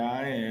passionate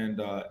guy,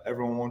 and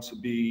everyone wants to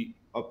be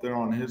up there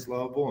on his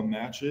level and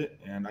match it.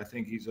 And I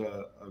think he's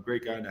a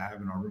great guy to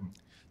have in our room.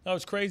 Now,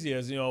 it's crazy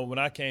as, you know, when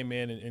I came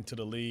into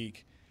the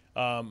league,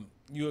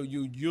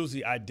 you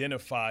usually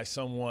identify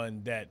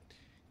someone that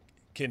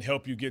can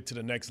help you get to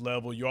the next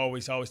level. You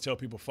always tell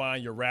people,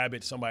 find your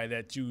rabbit, somebody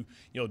that you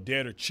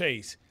dare to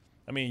chase.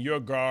 I mean, your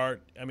guard,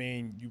 I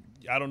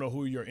don't know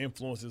who your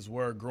influences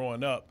were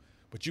growing up,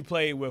 but you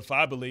played with,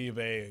 I believe,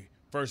 a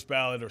first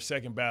ballot or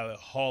second ballot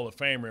Hall of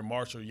Famer,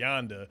 Marshall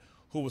Yanda,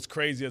 who was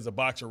crazy as a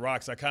box of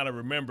rocks. I kind of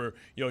remember,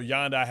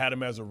 Yanda, I had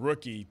him as a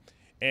rookie,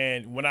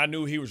 and when I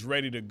knew he was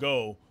ready to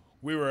go,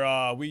 we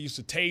used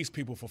to tase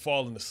people for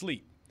falling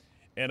asleep.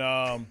 And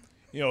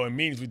in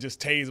meetings we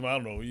just tase them. I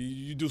don't know.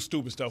 You do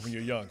stupid stuff when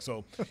you're young.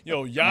 So,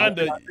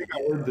 Yanda. I think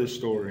I heard this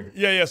story.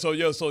 Yeah. So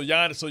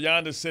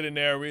Yanda's sitting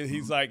there.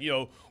 He's like,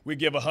 we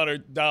give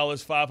 $100,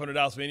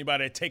 $500 for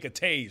anybody that take a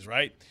tase,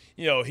 right?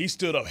 He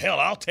stood up. Hell,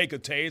 I'll take a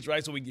tase,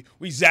 right? So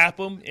we zap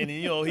him, and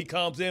then, he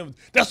comes in.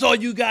 That's all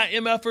you got,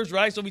 MFers,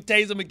 right? So we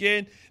tase him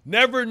again,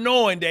 never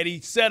knowing that he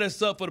set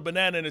us up for the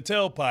banana in the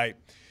tailpipe.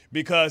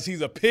 Because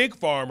he's a pig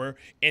farmer,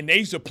 and they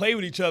used to play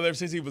with each other ever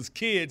since he was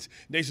kids.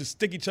 They used to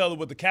stick each other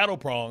with the cattle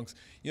prongs,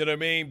 you know what I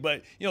mean?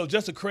 But,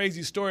 just a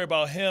crazy story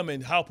about him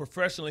and how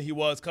professional he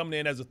was coming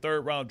in as a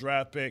third-round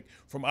draft pick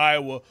from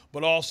Iowa,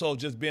 but also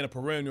just being a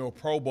perennial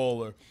Pro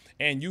Bowler.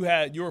 And you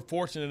were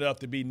fortunate enough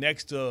to be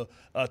next to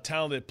a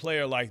talented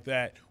player like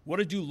that. What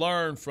did you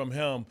learn from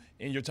him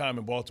in your time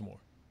in Baltimore?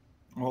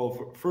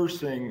 Well, first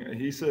thing,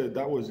 he said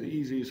that was the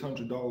easiest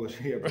 $100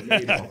 he ever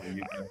made off of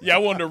you. Yeah, I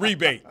wanted a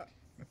rebate.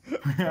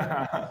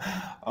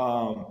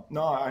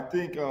 No, I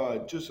think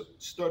just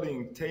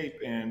studying tape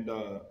and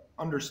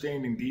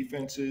understanding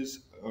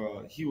defenses,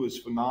 he was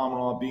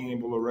phenomenal at being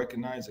able to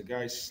recognize a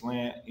guy's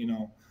slant,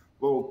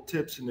 little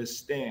tips in his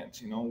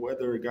stance,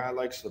 whether a guy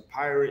likes to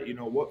pirate,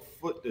 what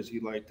foot does he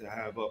like to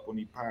have up when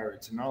he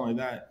pirates? And not only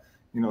that,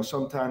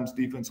 sometimes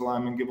defensive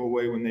linemen give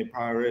away when they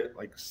pirate,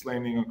 like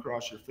slanting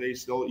across your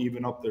face, they'll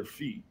even up their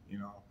feet,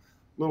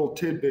 little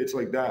tidbits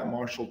like that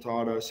Marshall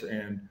taught us.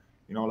 And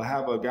to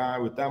have a guy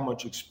with that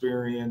much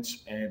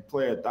experience and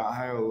play at that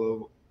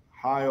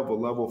high of a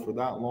level for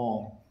that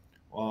long,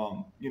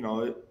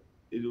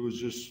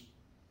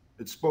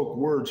 it spoke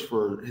words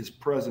for his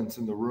presence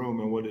in the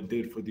room and what it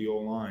did for the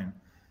O-line.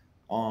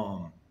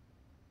 I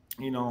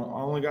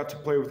only got to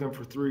play with him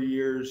for 3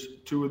 years,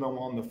 2 of them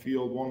on the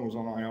field, 1 was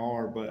on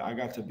IR, but I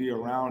got to be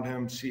around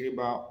him, see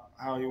about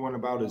how he went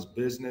about his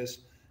business,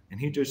 and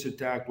he just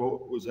attacked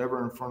what was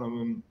ever in front of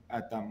him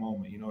at that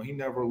moment. He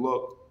never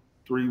looked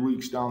 3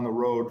 weeks down the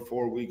road,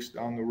 4 weeks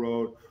down the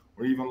road,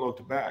 or even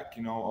looked back,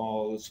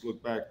 let's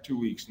look back 2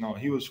 weeks. No,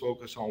 he was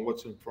focused on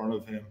what's in front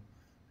of him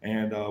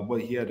and what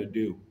he had to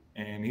do.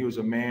 And he was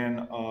a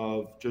man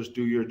of just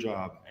do your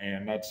job.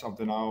 And that's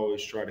something I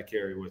always try to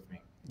carry with me.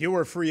 You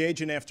were a free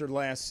agent after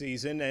last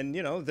season, and,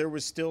 there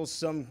was still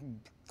some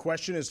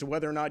question as to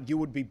whether or not you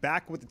would be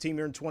back with the team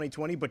here in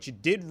 2020, but you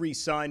did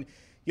re-sign.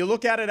 You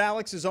look at it,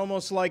 Alex, as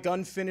almost like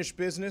unfinished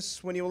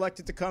business when you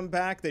elected to come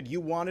back, that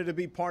you wanted to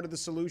be part of the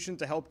solution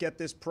to help get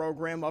this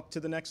program up to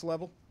the next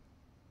level?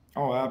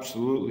 Oh,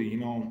 absolutely.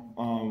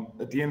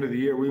 At the end of the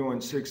year, we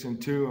went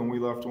 6-2, and we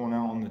left one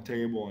out on the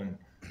table. And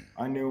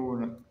I knew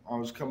when I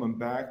was coming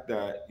back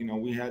that,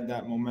 we had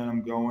that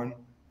momentum going,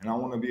 and I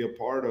want to be a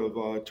part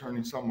of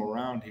turning something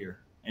around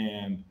here.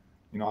 And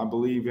I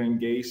believe in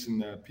Gase and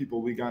the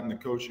people we got in the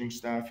coaching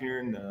staff here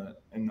and the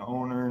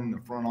owner and the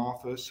front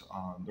office.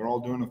 They're all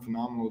doing a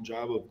phenomenal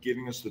job of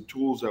giving us the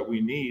tools that we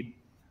need.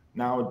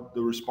 Now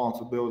the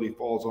responsibility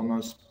falls on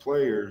us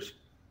players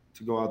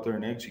to go out there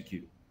and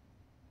execute.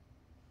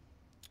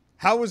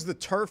 How was the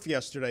turf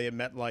yesterday at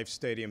MetLife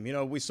Stadium? You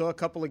know, we saw a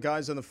couple of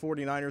guys on the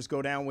 49ers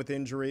go down with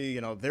injury.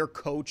 You know, their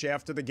coach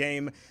after the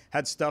game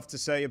had stuff to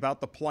say about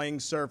the playing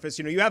surface.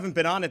 You know, you haven't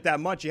been on it that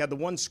much. You had the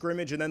one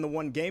scrimmage and then the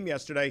one game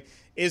yesterday.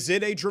 Is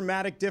it a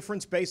dramatic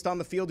difference based on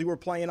the field you were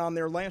playing on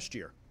there last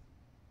year?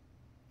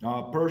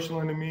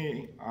 Personally to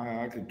me,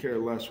 I could care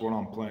less what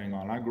I'm playing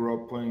on. I grew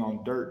up playing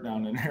on dirt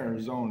down in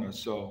Arizona,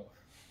 so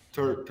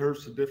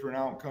turf's a different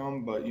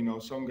outcome, but you know,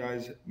 some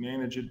guys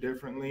manage it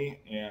differently,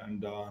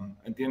 and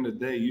at the end of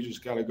the day, you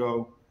just got to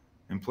go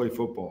and play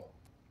football.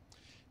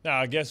 Now,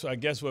 I guess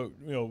what,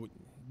 you know,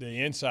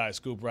 the inside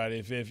scoop, right?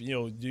 If you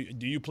know,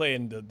 do you play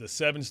in the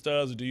 7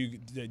 studs, or do you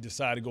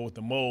decide to go with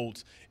the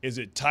molds? Is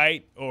it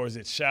tight or is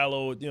it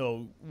shallow? You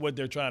know, what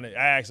they're trying to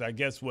ask, I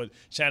guess what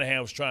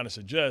Shanahan was trying to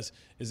suggest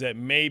is that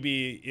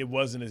maybe it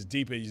wasn't as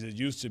deep as it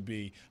used to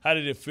be. How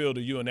did it feel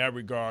to you in that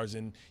regards?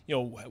 And, you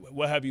know,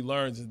 what have you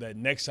learned is that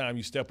next time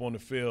you step on the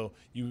field,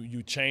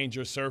 you change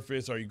your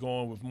surface? Are you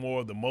going with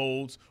more of the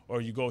molds, or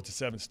you go with the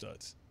 7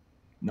 studs?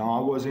 No,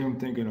 I wasn't even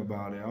thinking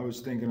about it. I was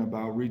thinking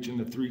about reaching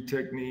the 3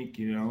 technique,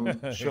 you know,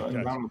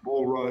 shutting down the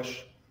bull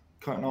rush,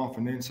 cutting off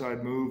an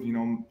inside move. You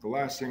know, the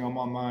last thing on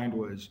my mind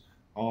was,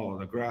 oh,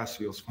 the grass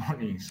feels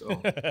funny. So,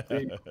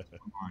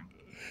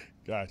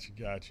 Got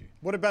you.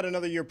 What about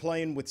another year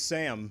playing with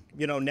Sam?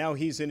 You know, now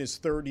he's in his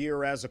 3rd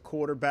year as a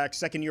quarterback,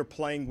 2nd year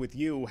playing with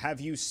you.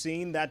 Have you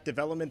seen that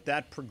development,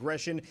 that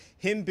progression,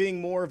 him being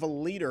more of a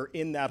leader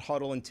in that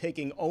huddle and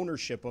taking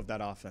ownership of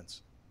that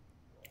offense?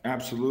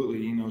 Absolutely.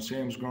 You know,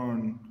 Sam's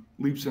grown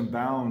leaps and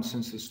bounds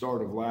since the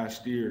start of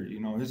last year.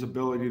 You know, his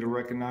ability to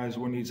recognize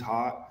when he's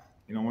hot,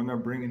 you know, when they're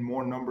bringing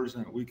more numbers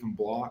than we can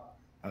block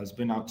has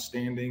been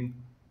outstanding.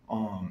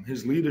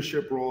 His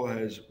leadership role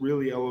has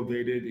really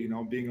elevated, you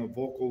know, being a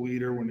vocal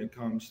leader when it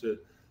comes to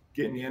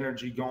getting the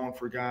energy going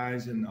for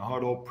guys in the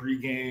huddle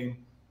pregame,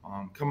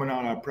 coming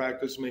out of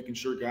practice, making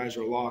sure guys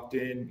are locked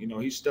in. You know,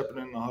 he's stepping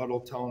in the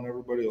huddle, telling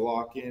everybody to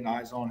lock in,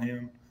 eyes on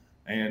him.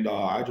 And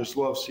I just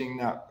love seeing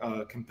that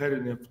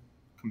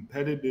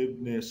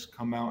competitiveness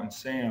come out in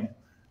Sam.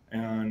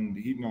 And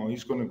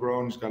he's going to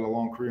grow, and he's got a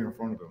long career in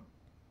front of him.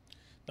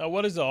 Now,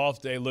 what does the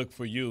off day look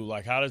for you?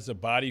 Like, how does the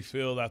body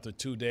feel after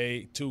 2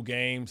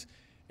 games?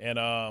 And,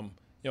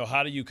 you know,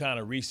 how do you kind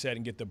of reset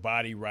and get the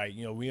body right?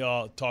 You know, we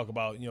all talk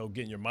about, you know,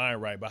 getting your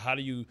mind right, but how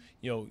do you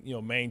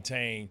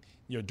maintain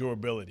your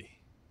durability?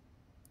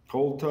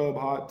 Cold tub,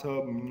 hot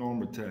tub,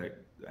 Normatec,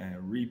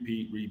 and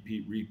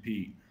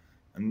repeat.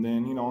 And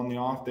then, you know, on the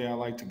off day, I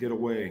like to get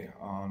away,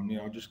 you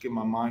know, just get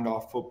my mind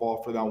off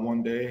football for that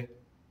one day.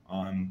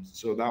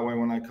 So that way,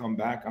 when I come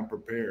back, I'm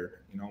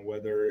prepared, you know,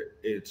 whether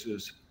it's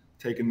just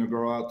taking the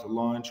girl out to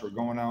lunch or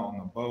going out on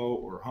the boat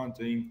or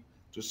hunting,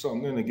 just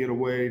something to get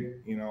away,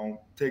 you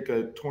know, take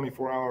a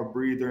 24-hour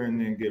breather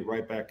and then get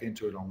right back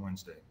into it on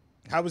Wednesday.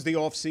 How was the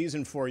off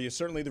season for you?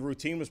 Certainly the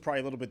routine was probably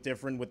a little bit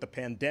different with the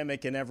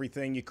pandemic and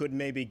everything. You couldn't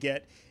maybe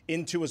get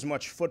into as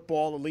much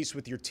football, at least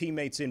with your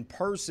teammates in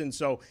person.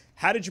 So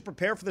how did you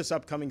prepare for this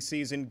upcoming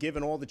season,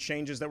 given all the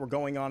changes that were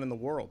going on in the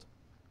world?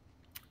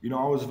 You know,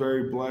 I was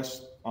very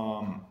blessed.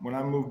 When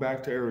I moved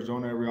back to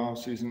Arizona every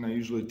offseason, I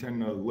usually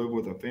tend to live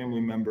with a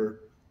family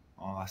member,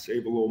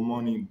 save a little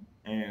money.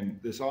 And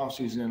this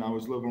offseason, I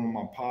was living with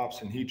my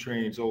pops, and he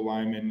trains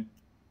O-linemen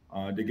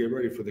to get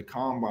ready for the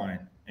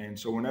combine. And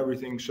so when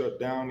everything shut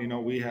down, you know,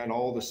 we had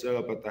all the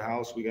setup at the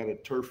house. We got a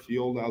turf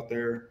field out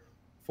there,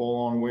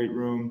 full-on weight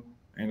room,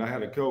 and I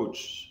had a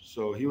coach.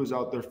 So he was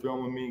out there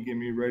filming me, getting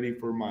me ready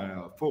for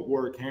my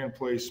footwork, hand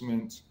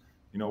placements.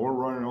 You know, we're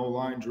running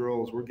O-line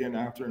drills. We're getting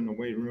after in the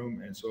weight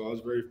room, and so I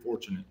was very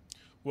fortunate.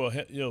 Well,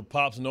 you know,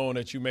 Pops, knowing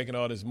that you're making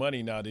all this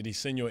money now, did he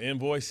send you an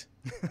invoice?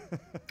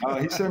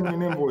 He sent me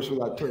an invoice for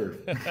that turf.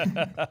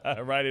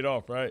 Write it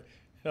off, right?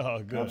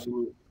 Oh, good.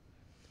 Absolutely.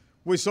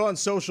 We saw on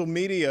social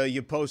media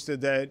you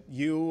posted that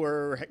you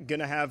are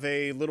going to have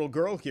a little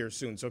girl here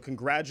soon. So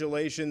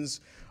congratulations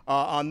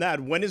on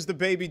that. When is the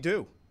baby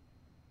due?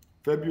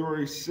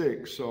 February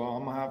 6th, so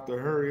I'm going to have to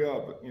hurry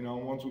up, you know,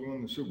 once we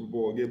win the Super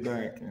Bowl, get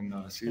back and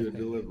see the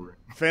delivery.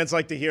 Fans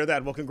like to hear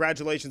that. Well,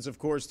 congratulations, of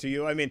course, to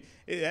you. I mean,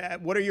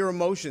 what are your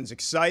emotions?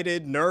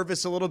 Excited,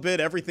 nervous a little bit,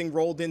 everything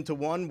rolled into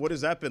one? What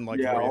has that been like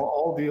for you? Yeah,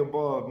 all the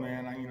above,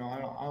 man. I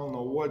don't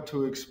know what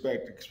to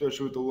expect,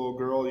 especially with the little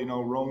girl. You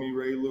know, Romy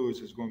Ray Lewis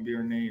is going to be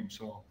her name.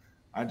 So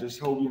I just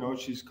hope, you know,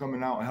 she's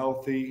coming out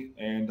healthy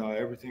and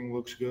everything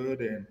looks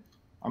good. And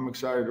I'm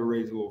excited to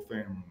raise a little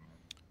family.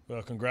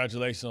 Well,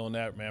 congratulations on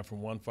that, man,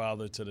 from one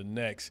father to the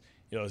next.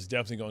 You know, it's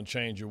definitely going to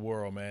change your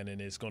world, man,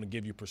 and it's going to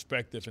give you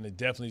perspective, and it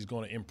definitely is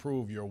going to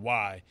improve your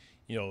why.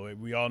 You know,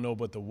 we all know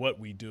about the what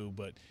we do,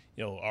 but,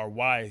 you know, our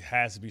why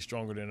has to be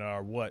stronger than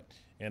our what.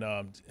 And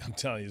I'm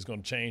telling you, it's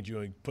going to change you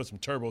and put some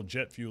turbo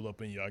jet fuel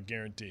up in you, I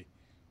guarantee.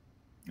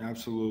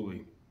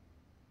 Absolutely.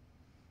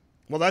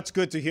 Well, that's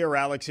good to hear,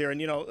 Alex, here. And,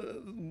 you know,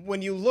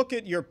 when you look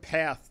at your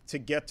path to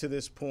get to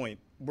this point,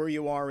 where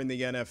you are in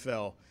the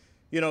NFL,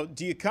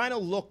 do you kind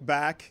of look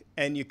back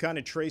and you kind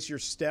of trace your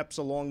steps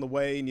along the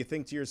way and you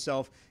think to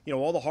yourself,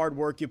 all the hard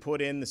work you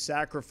put in, the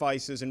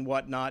sacrifices and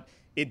whatnot,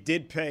 it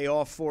did pay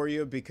off for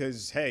you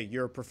because, hey,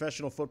 you're a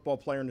professional football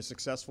player and a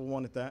successful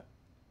one at that?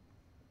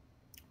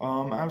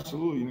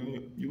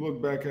 Absolutely. You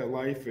look back at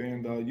life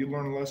and you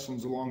learn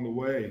lessons along the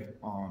way.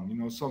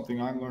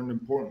 Something I learned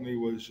importantly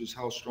was just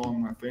how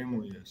strong my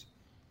family is.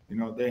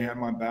 They had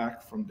my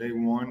back from day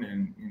one,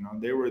 and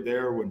they were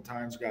there when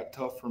times got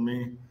tough for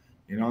me.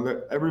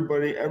 That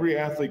every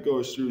athlete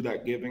goes through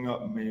that giving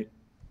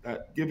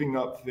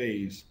up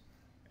phase.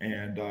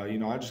 And,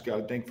 I just got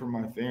to thank for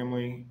my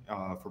family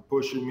for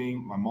pushing me,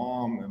 my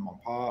mom and my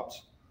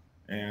pops,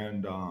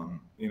 and,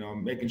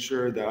 making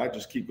sure that I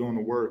just keep going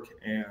to work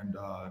and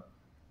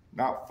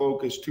not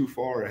focus too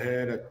far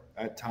ahead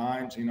at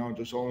times,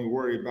 just only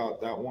worry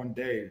about that one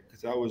day,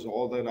 because that was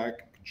all that I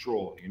could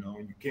control.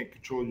 You can't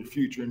control your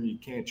future and you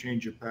can't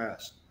change your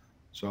past.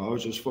 So I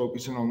was just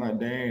focusing on that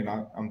day, and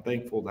I'm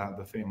thankful to have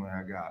the family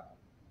I got.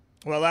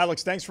 Well,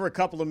 Alex, thanks for a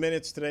couple of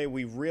minutes today.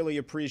 We really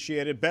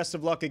appreciate it. Best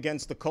of luck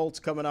against the Colts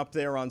coming up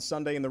there on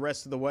Sunday and the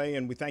rest of the way,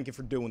 and we thank you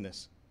for doing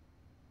this.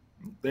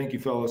 Thank you,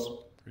 fellas.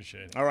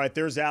 Appreciate it. All right,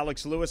 there's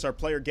Alex Lewis, our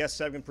player guest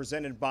segment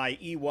presented by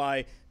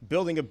EY,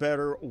 Building a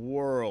Better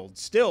World.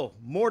 Still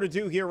more to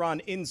do here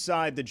on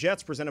Inside the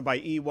Jets, presented by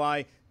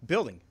EY,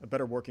 Building a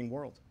Better Working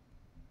World.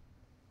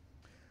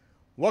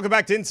 Welcome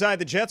back to Inside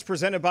the Jets,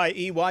 presented by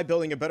EY,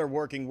 Building a Better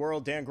Working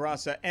World. Dan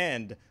Grassa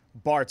and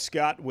Bart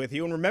Scott with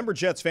you. And remember,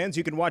 Jets fans,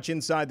 you can watch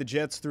Inside the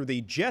Jets through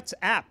the Jets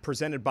app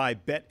presented by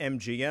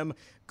BetMGM.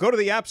 Go to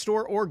the App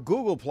Store or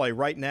Google Play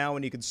right now,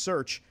 and you can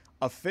search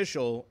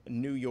Official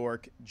New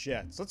York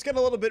Jets. Let's get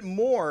a little bit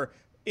more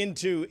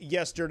into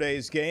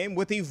yesterday's game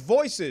with the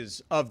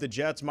voices of the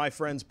Jets, my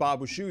friends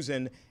Bob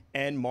Wischusen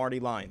and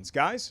Marty Lyons.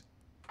 Guys?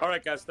 All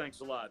right, guys,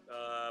 thanks a lot.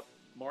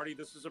 Marty,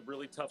 this is a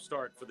really tough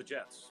start for the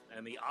Jets,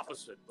 and the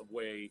opposite of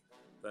way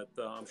that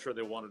I'm sure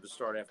they wanted to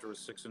start after a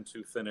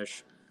 6-2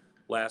 finish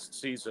last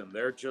season.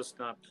 They're just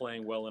not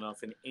playing well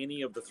enough in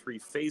any of the three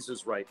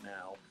phases right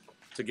now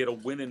to get a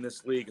win in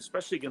this league,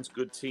 especially against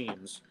good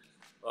teams.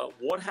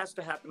 What has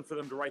to happen for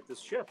them to right this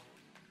ship?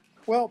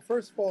 Well,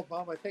 first of all,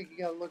 Bob, I think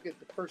you got to look at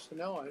the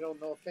personnel. I don't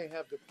know if they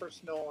have the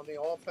personnel on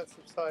the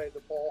offensive side of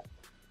the ball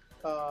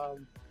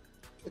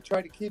to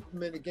try to keep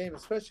them in the game,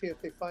 especially if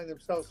they find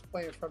themselves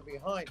playing from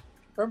behind.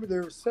 Remember,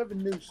 there were 7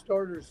 new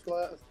starters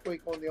last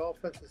week on the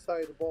offensive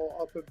side of the ball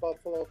up in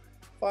Buffalo,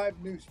 5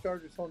 new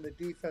starters on the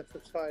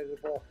defensive side of the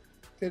ball.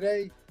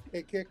 Today,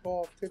 they kick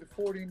off to the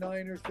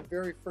 49ers, the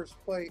very first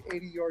play,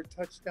 80-yard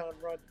touchdown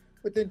run.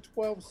 Within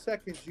 12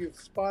 seconds, you've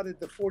spotted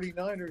the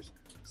 49ers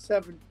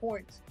 7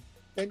 points.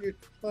 Then you're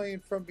playing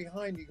from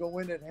behind. You go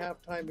in at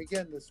halftime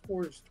again. The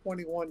score is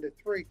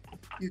 21-3.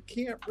 You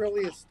can't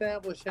really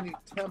establish any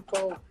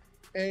tempo,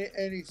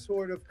 any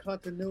sort of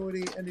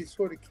continuity, any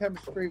sort of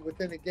chemistry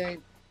within a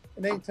game.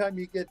 And anytime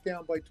you get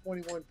down by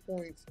 21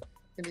 points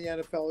in the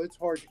NFL, it's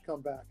hard to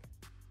come back.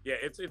 Yeah,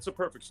 it's a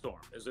perfect storm,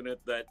 isn't it?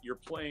 That you're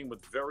playing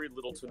with very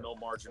little to no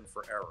margin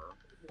for error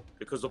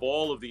because of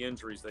all of the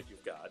injuries that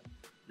you've got.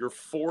 You're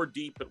 4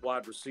 deep at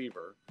wide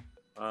receiver.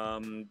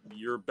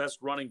 Your best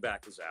running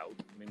back is out.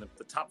 I mean,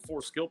 the top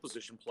 4 skill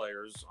position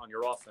players on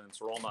your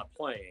offense are all not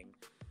playing.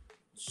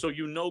 So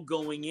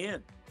going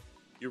in,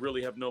 you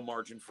really have no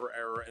margin for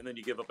error, and then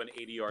you give up an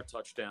 80-yard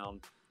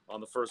touchdown on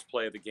the first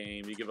play of the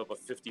game. You give up a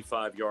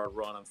 55-yard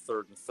run on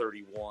 3rd and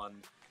 31.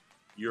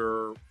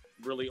 You're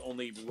really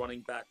only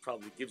running back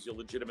probably gives you a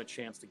legitimate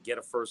chance to get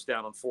a first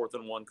down on 4th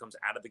and 1, comes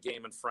out of the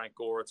game in Frank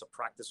Gore. It's a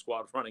practice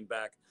squad running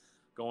back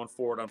going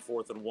forward on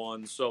 4th and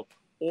 1. So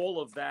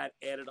all of that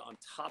added on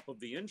top of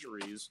the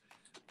injuries,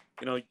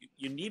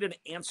 you need an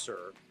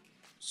answer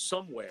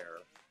somewhere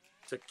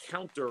to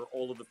counter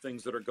all of the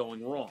things that are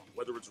going wrong,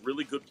 whether it's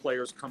really good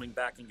players coming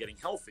back and getting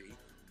healthy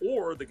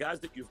or the guys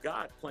that you've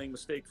got playing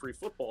mistake-free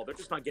football. They're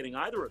just not getting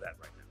either of that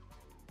right now.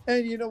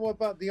 And you know what,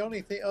 Bob? The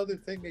only other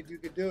thing that you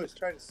could do is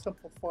try to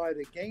simplify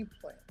the game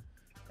plan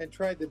and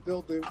try to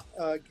build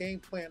a game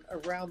plan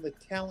around the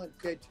talent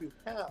that you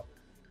have.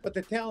 But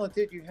the talent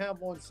that you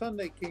have on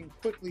Sunday can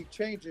quickly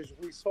change. As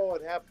we saw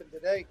it happen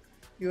today.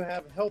 You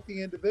have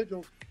healthy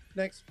individuals.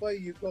 Next play,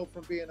 you go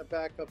from being a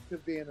backup to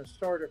being a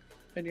starter,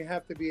 and you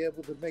have to be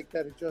able to make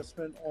that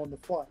adjustment on the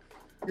fly.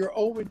 You're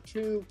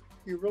 0-2.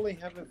 You really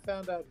haven't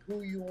found out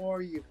who you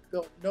are. You've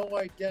built no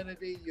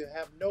identity. You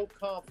have no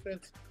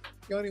confidence.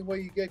 The only way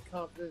you get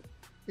confidence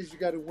is you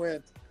got to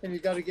win, and you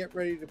got to get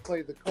ready to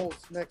play the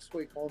Colts next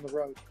week on the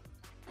road.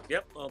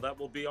 Yep, well, that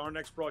will be our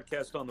next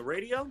broadcast on the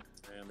radio,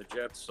 and the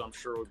Jets, I'm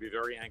sure, would be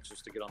very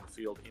anxious to get on the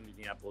field in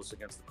Indianapolis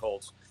against the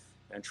Colts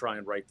and try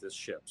and right this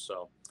ship.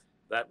 So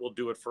that will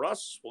do it for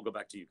us. We'll go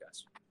back to you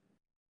guys.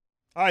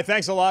 All right,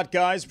 thanks a lot,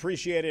 guys.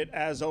 Appreciate it,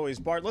 as always.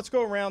 Bart, let's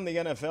go around the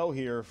NFL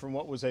here from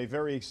what was a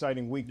very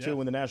exciting week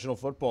 2 in the National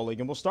Football League.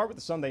 And we'll start with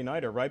the Sunday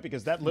Nighter, right?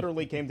 Because that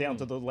literally came down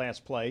to the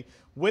last play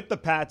with the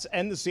Pats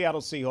and the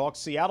Seattle Seahawks.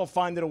 Seattle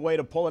finding a way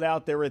to pull it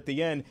out there at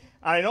the end.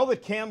 I know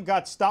that Cam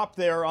got stopped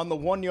there on the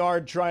 1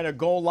 yard trying to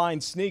goal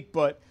line sneak,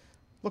 but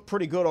looked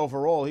pretty good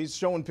overall. He's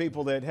showing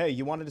people that, hey,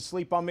 you wanted to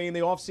sleep on me in the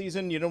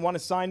offseason, you didn't want to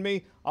sign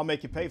me, I'll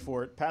make you pay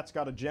for it. Pat's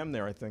got a gem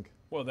there, I think.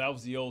 Well, that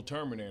was the old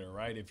Terminator,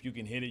 right? If you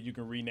can hit it, you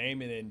can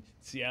rename it, and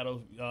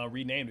Seattle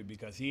renamed it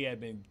because he had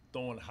been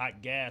throwing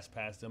hot gas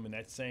past them in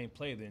that same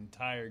play the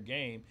entire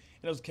game.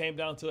 And it came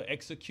down to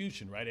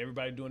execution, right?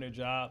 Everybody doing their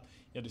job,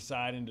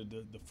 deciding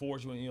the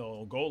force. When,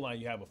 on goal line,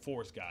 you have a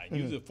force guy. Mm-hmm.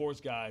 Usually the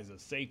force guy is a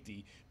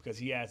safety because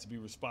he has to be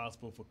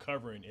responsible for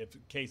covering if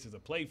in case it's a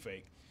play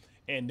fake.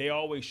 And they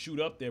always shoot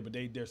up there, but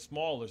they're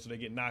smaller, so they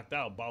get knocked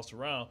out, bounce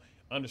around.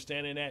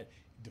 Understanding that,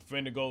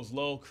 defender goes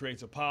low,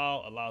 creates a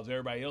pile, allows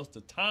everybody else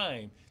the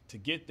time to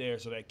get there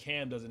so that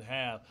Cam doesn't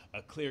have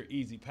a clear,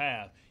 easy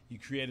path. You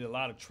created a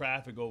lot of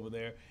traffic over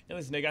there. And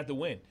listen, they got the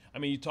win. I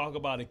mean, you talk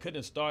about it couldn't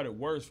have started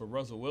worse for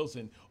Russell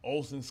Wilson.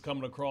 Olsen's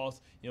coming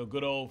across,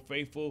 good old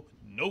faithful.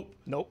 Nope.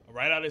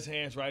 Right out of his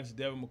hands, right into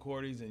Devin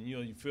McCourty's. And,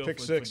 you feel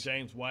for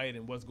James White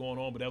and what's going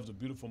on. But that was a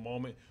beautiful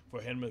moment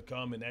for him to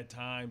come in that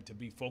time to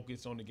be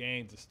focused on the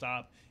game, to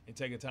stop and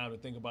take a time to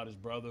think about his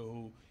brother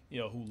who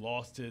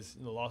lost his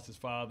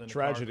father in a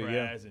tragedy, car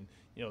crash, and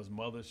his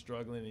mother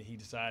struggling, and he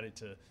decided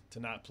to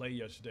not play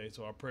yesterday.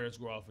 So our prayers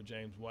go out for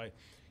James White.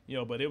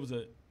 But it was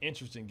an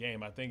interesting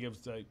game. I think it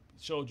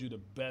showed you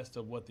the best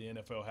of what the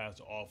NFL has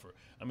to offer.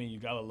 I mean, you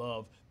got to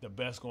love the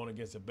best going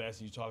against the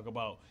best. You talk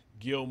about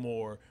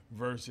Gilmore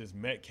versus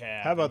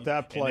Metcalf. How about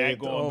that play?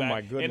 My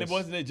goodness. And it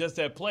wasn't just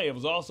that play. It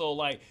was also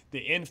like the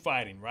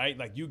infighting, right?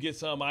 Like you get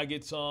some, I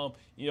get some,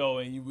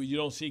 and you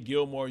don't see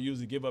Gilmore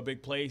usually give up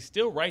big plays.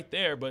 Still right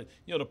there, but,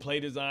 the play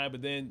design,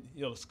 but then,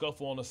 the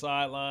scuffle on the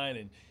sideline,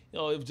 and, it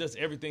was just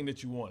everything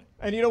that you wanted.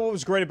 And what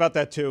was great about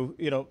that, too?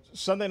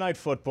 Sunday Night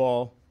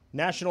Football,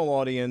 national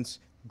audience,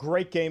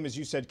 great game, as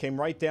you said, came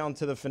right down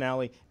to the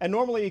finale. And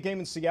normally a game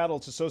in Seattle,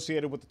 it's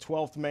associated with the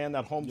 12th man,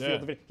 that home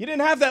field. You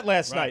didn't have that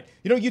last night.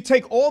 You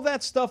take all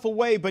that stuff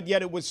away, but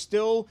yet it was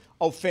still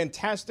a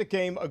fantastic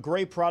game, a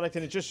great product,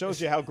 and it just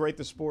shows you how great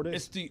the sport is.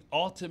 It's the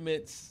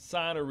ultimate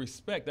sign of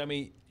respect. I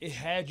mean, it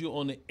had you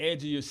on the edge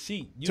of your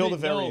seat. Till the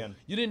very end.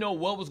 You didn't know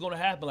what was going to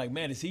happen. Like,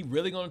 man, is he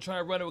really going to try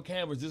and run it with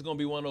Cam, or is this going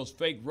to be one of those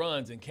fake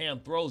runs and Cam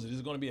throws it? Is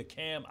it going to be a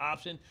Cam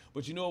option?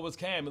 But it was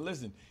Cam. And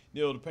listen,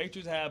 the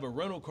Patriots have a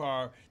rental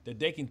car that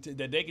they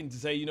can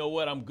say, you know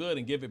what, I'm good,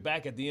 and give it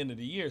back at the end of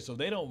the year. So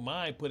they don't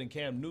mind putting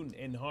Cam Newton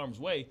in harm's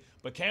way.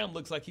 But Cam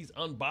looks like he's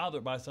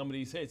unbothered by some of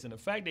these hits. And the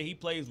fact that he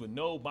plays with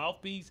no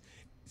mouthpiece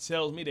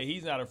tells me that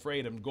he's not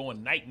afraid of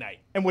going night-night.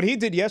 And what he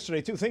did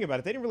yesterday, too, think about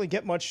it. They didn't really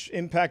get much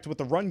impact with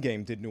the run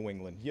game, did New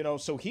England.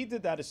 So he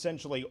did that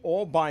essentially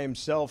all by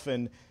himself.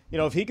 And,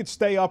 if he could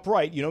stay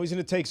upright, he's going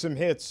to take some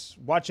hits.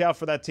 Watch out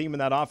for that team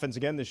and that offense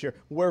again this year.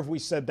 Where have we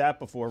said that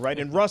before, right?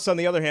 And Russ, on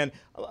the other hand,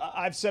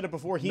 I've said it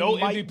before. No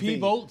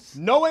MVP votes?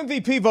 No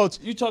MVP votes.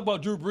 You talk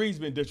about Drew Brees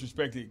being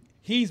disrespected.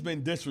 He's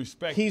been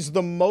disrespected. He's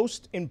the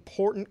most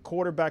important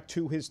quarterback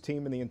to his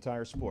team in the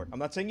entire sport. I'm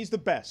not saying he's the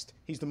best.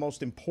 He's the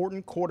most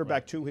important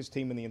quarterback to his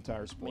team in the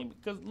entire sport. I mean,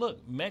 because,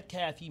 look,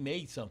 Metcalf, he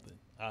made something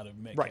out of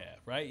Metcalf,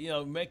 right?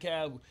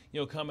 Metcalf,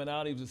 coming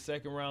out, he was a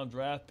second-round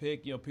draft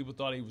pick. People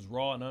thought he was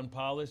raw and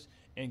unpolished.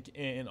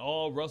 And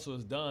all Russell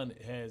has done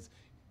has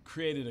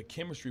created a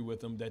chemistry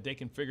with him that they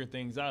can figure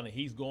things out. And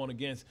he's going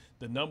against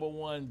the number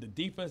one,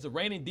 the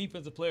reigning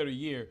defensive player of the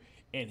year.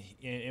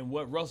 And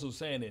what Russell's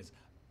saying is,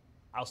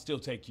 I'll still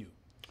take you.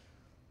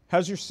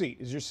 How's your seat?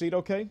 Is your seat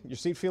okay? Your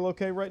seat feel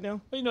okay right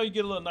now? Well, you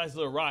get a nice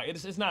little ride.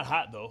 It's not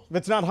hot, though.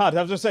 It's not hot.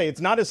 I was going to say,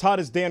 it's not as hot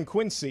as Dan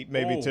Quinn's seat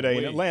maybe today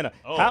in Atlanta.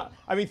 Oh.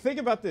 Think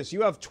about this.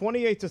 You have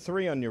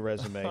 28-3 on your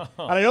resume. And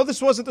I know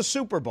this wasn't the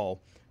Super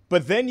Bowl,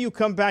 but then you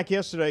come back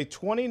yesterday,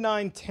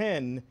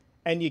 29-10,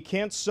 and you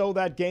can't sew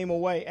that game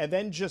away. And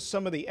then just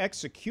some of the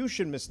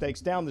execution mistakes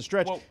down the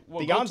stretch.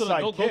 The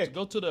onside kick.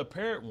 Go to the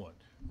apparent one.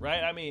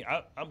 Right? I mean,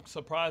 I'm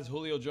surprised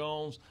Julio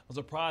Jones. I'm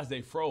surprised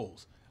they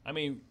froze. I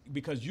mean,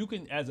 because you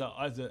can, as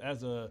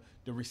the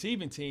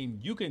receiving team,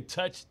 you can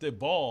touch the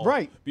ball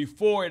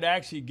before it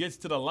actually gets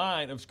to the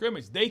line of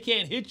scrimmage. They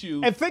can't hit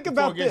you. And think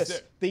about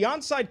this. The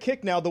onside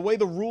kick now, the way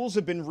the rules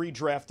have been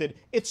redrafted,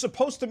 it's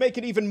supposed to make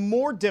it even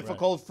more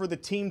difficult for the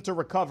team to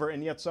recover,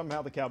 and yet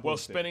somehow the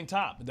Cowboys spinning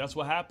top. That's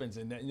what happens.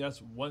 And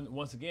that's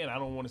once again, I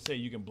don't want to say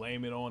you can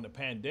blame it on the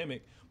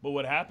pandemic, but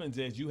what happens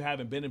is you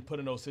haven't been put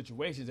in those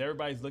situations.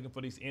 Everybody's looking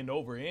for these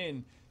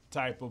end-over-end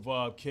type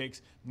of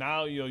kicks.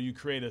 Now you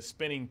create a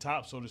spinning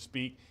top, so to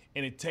speak,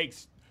 and it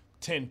takes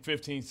 10,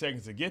 15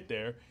 seconds to get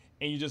there,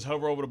 and you just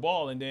hover over the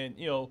ball. And then,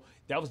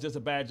 that was just a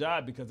bad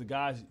job because the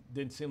guys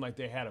didn't seem like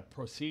they had a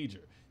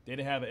procedure. They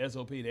didn't have an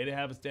SOP. They didn't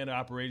have a standard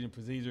operating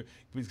procedure.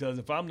 Because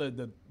if I'm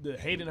the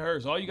Hayden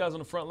Hurst, all you guys on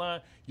the front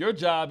line, your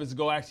job is to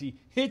go actually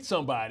hit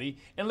somebody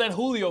and let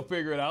Julio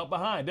figure it out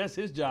behind. That's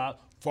his job.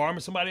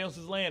 Farming somebody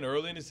else's land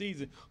early in the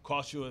season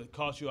costs you an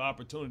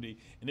opportunity.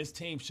 And this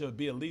team should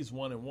be at least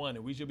 1-1.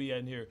 And we should be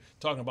in here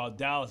talking about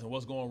Dallas and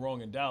what's going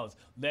wrong in Dallas.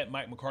 Let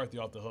Mike McCarthy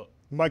off the hook.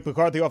 Mike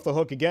McCarthy off the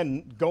hook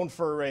again, going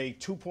for a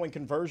 2-point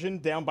conversion,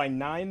 down by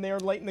 9 there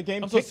late in the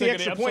game. Kick the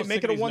extra point,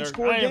 make it a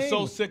one-score game. I am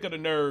so sick of the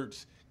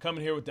nerds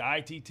coming here with the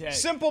IT tech.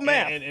 Simple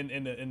math.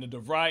 And the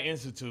DeVry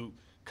Institute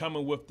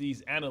coming with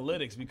these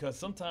analytics, because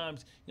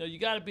sometimes, you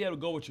got to be able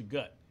to go with your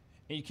gut,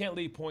 and you can't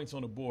leave points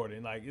on the board.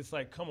 And it's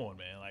like, come on,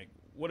 man,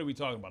 what are we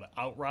talking about? An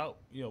out route,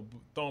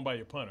 thrown by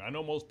your punter. I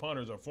know most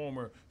punters are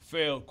former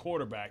failed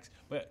quarterbacks,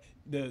 but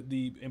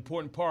the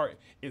important part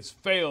is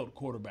failed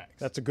quarterbacks.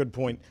 That's a good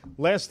point.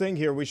 Last thing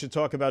here, we should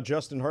talk about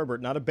Justin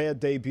Herbert. Not a bad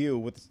debut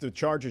with the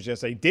Chargers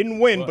yesterday. Didn't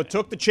win, but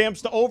took the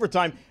champs to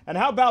overtime. And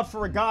how about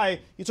for a guy,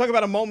 you talk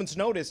about a moment's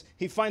notice,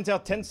 he finds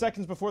out 10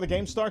 seconds before the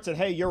game starts that,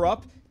 hey, you're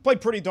up. Played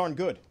pretty darn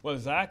good. Well,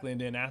 exactly. And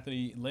then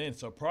Anthony Lynn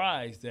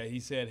surprised that he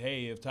said,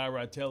 hey, if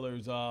Tyrod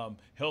Taylor's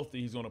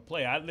healthy, he's going to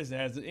play. Listen,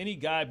 has any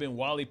guy been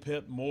Wally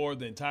Pipp more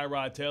than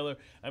Tyrod Taylor?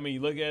 I mean,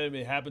 you look at him,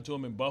 it happened to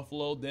him in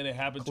Buffalo, then it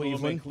happened to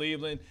him in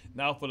Cleveland.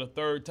 Now for the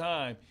third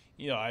time,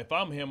 if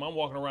I'm him, I'm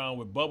walking around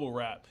with bubble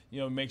wrap,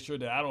 make sure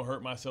that I don't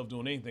hurt myself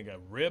doing anything. A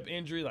rib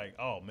injury,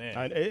 oh,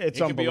 man. It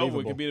could be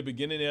over. It could be the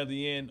beginning of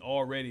the end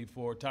already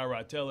for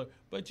Tyrod Taylor.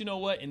 But you know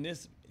what? In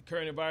this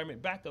current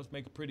environment, backups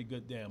make pretty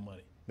good damn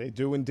money. They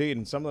do indeed,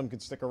 and some of them can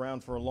stick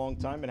around for a long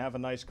time and have a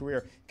nice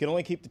career. Can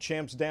only keep the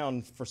champs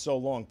down for so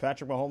long.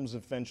 Patrick Mahomes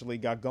eventually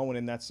got going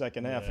in that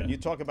second half. And you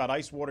talk about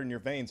ice water in your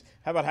veins.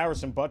 How about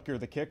Harrison Butker,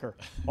 the kicker?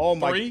 Oh,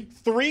 my.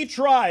 Three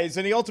tries,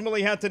 and he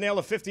ultimately had to nail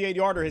a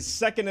 58-yarder, his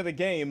second of the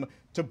game,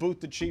 to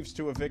boot the Chiefs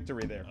to a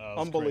victory there.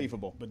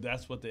 Unbelievable. Crazy. But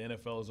that's what the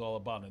NFL is all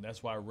about, and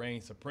that's why it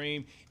reigns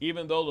supreme.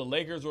 Even though the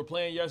Lakers were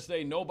playing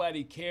yesterday,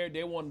 nobody cared.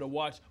 They wanted to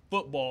watch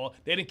football.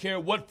 They didn't care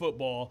what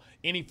football,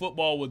 any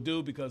football would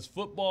do, because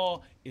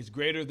football is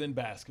greater than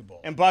basketball.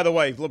 And by the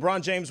way,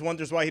 LeBron James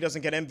wonders why he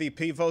doesn't get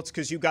MVP votes,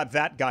 because you got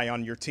that guy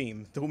on your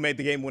team who made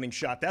the game-winning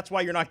shot. That's why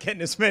you're not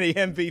getting as many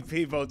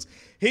MVP votes.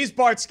 He's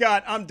Bart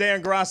Scott. I'm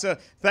Dan Graca.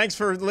 Thanks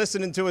for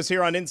listening to us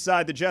here on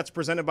Inside the Jets,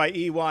 presented by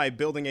EY,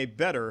 building a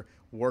better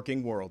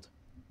working world.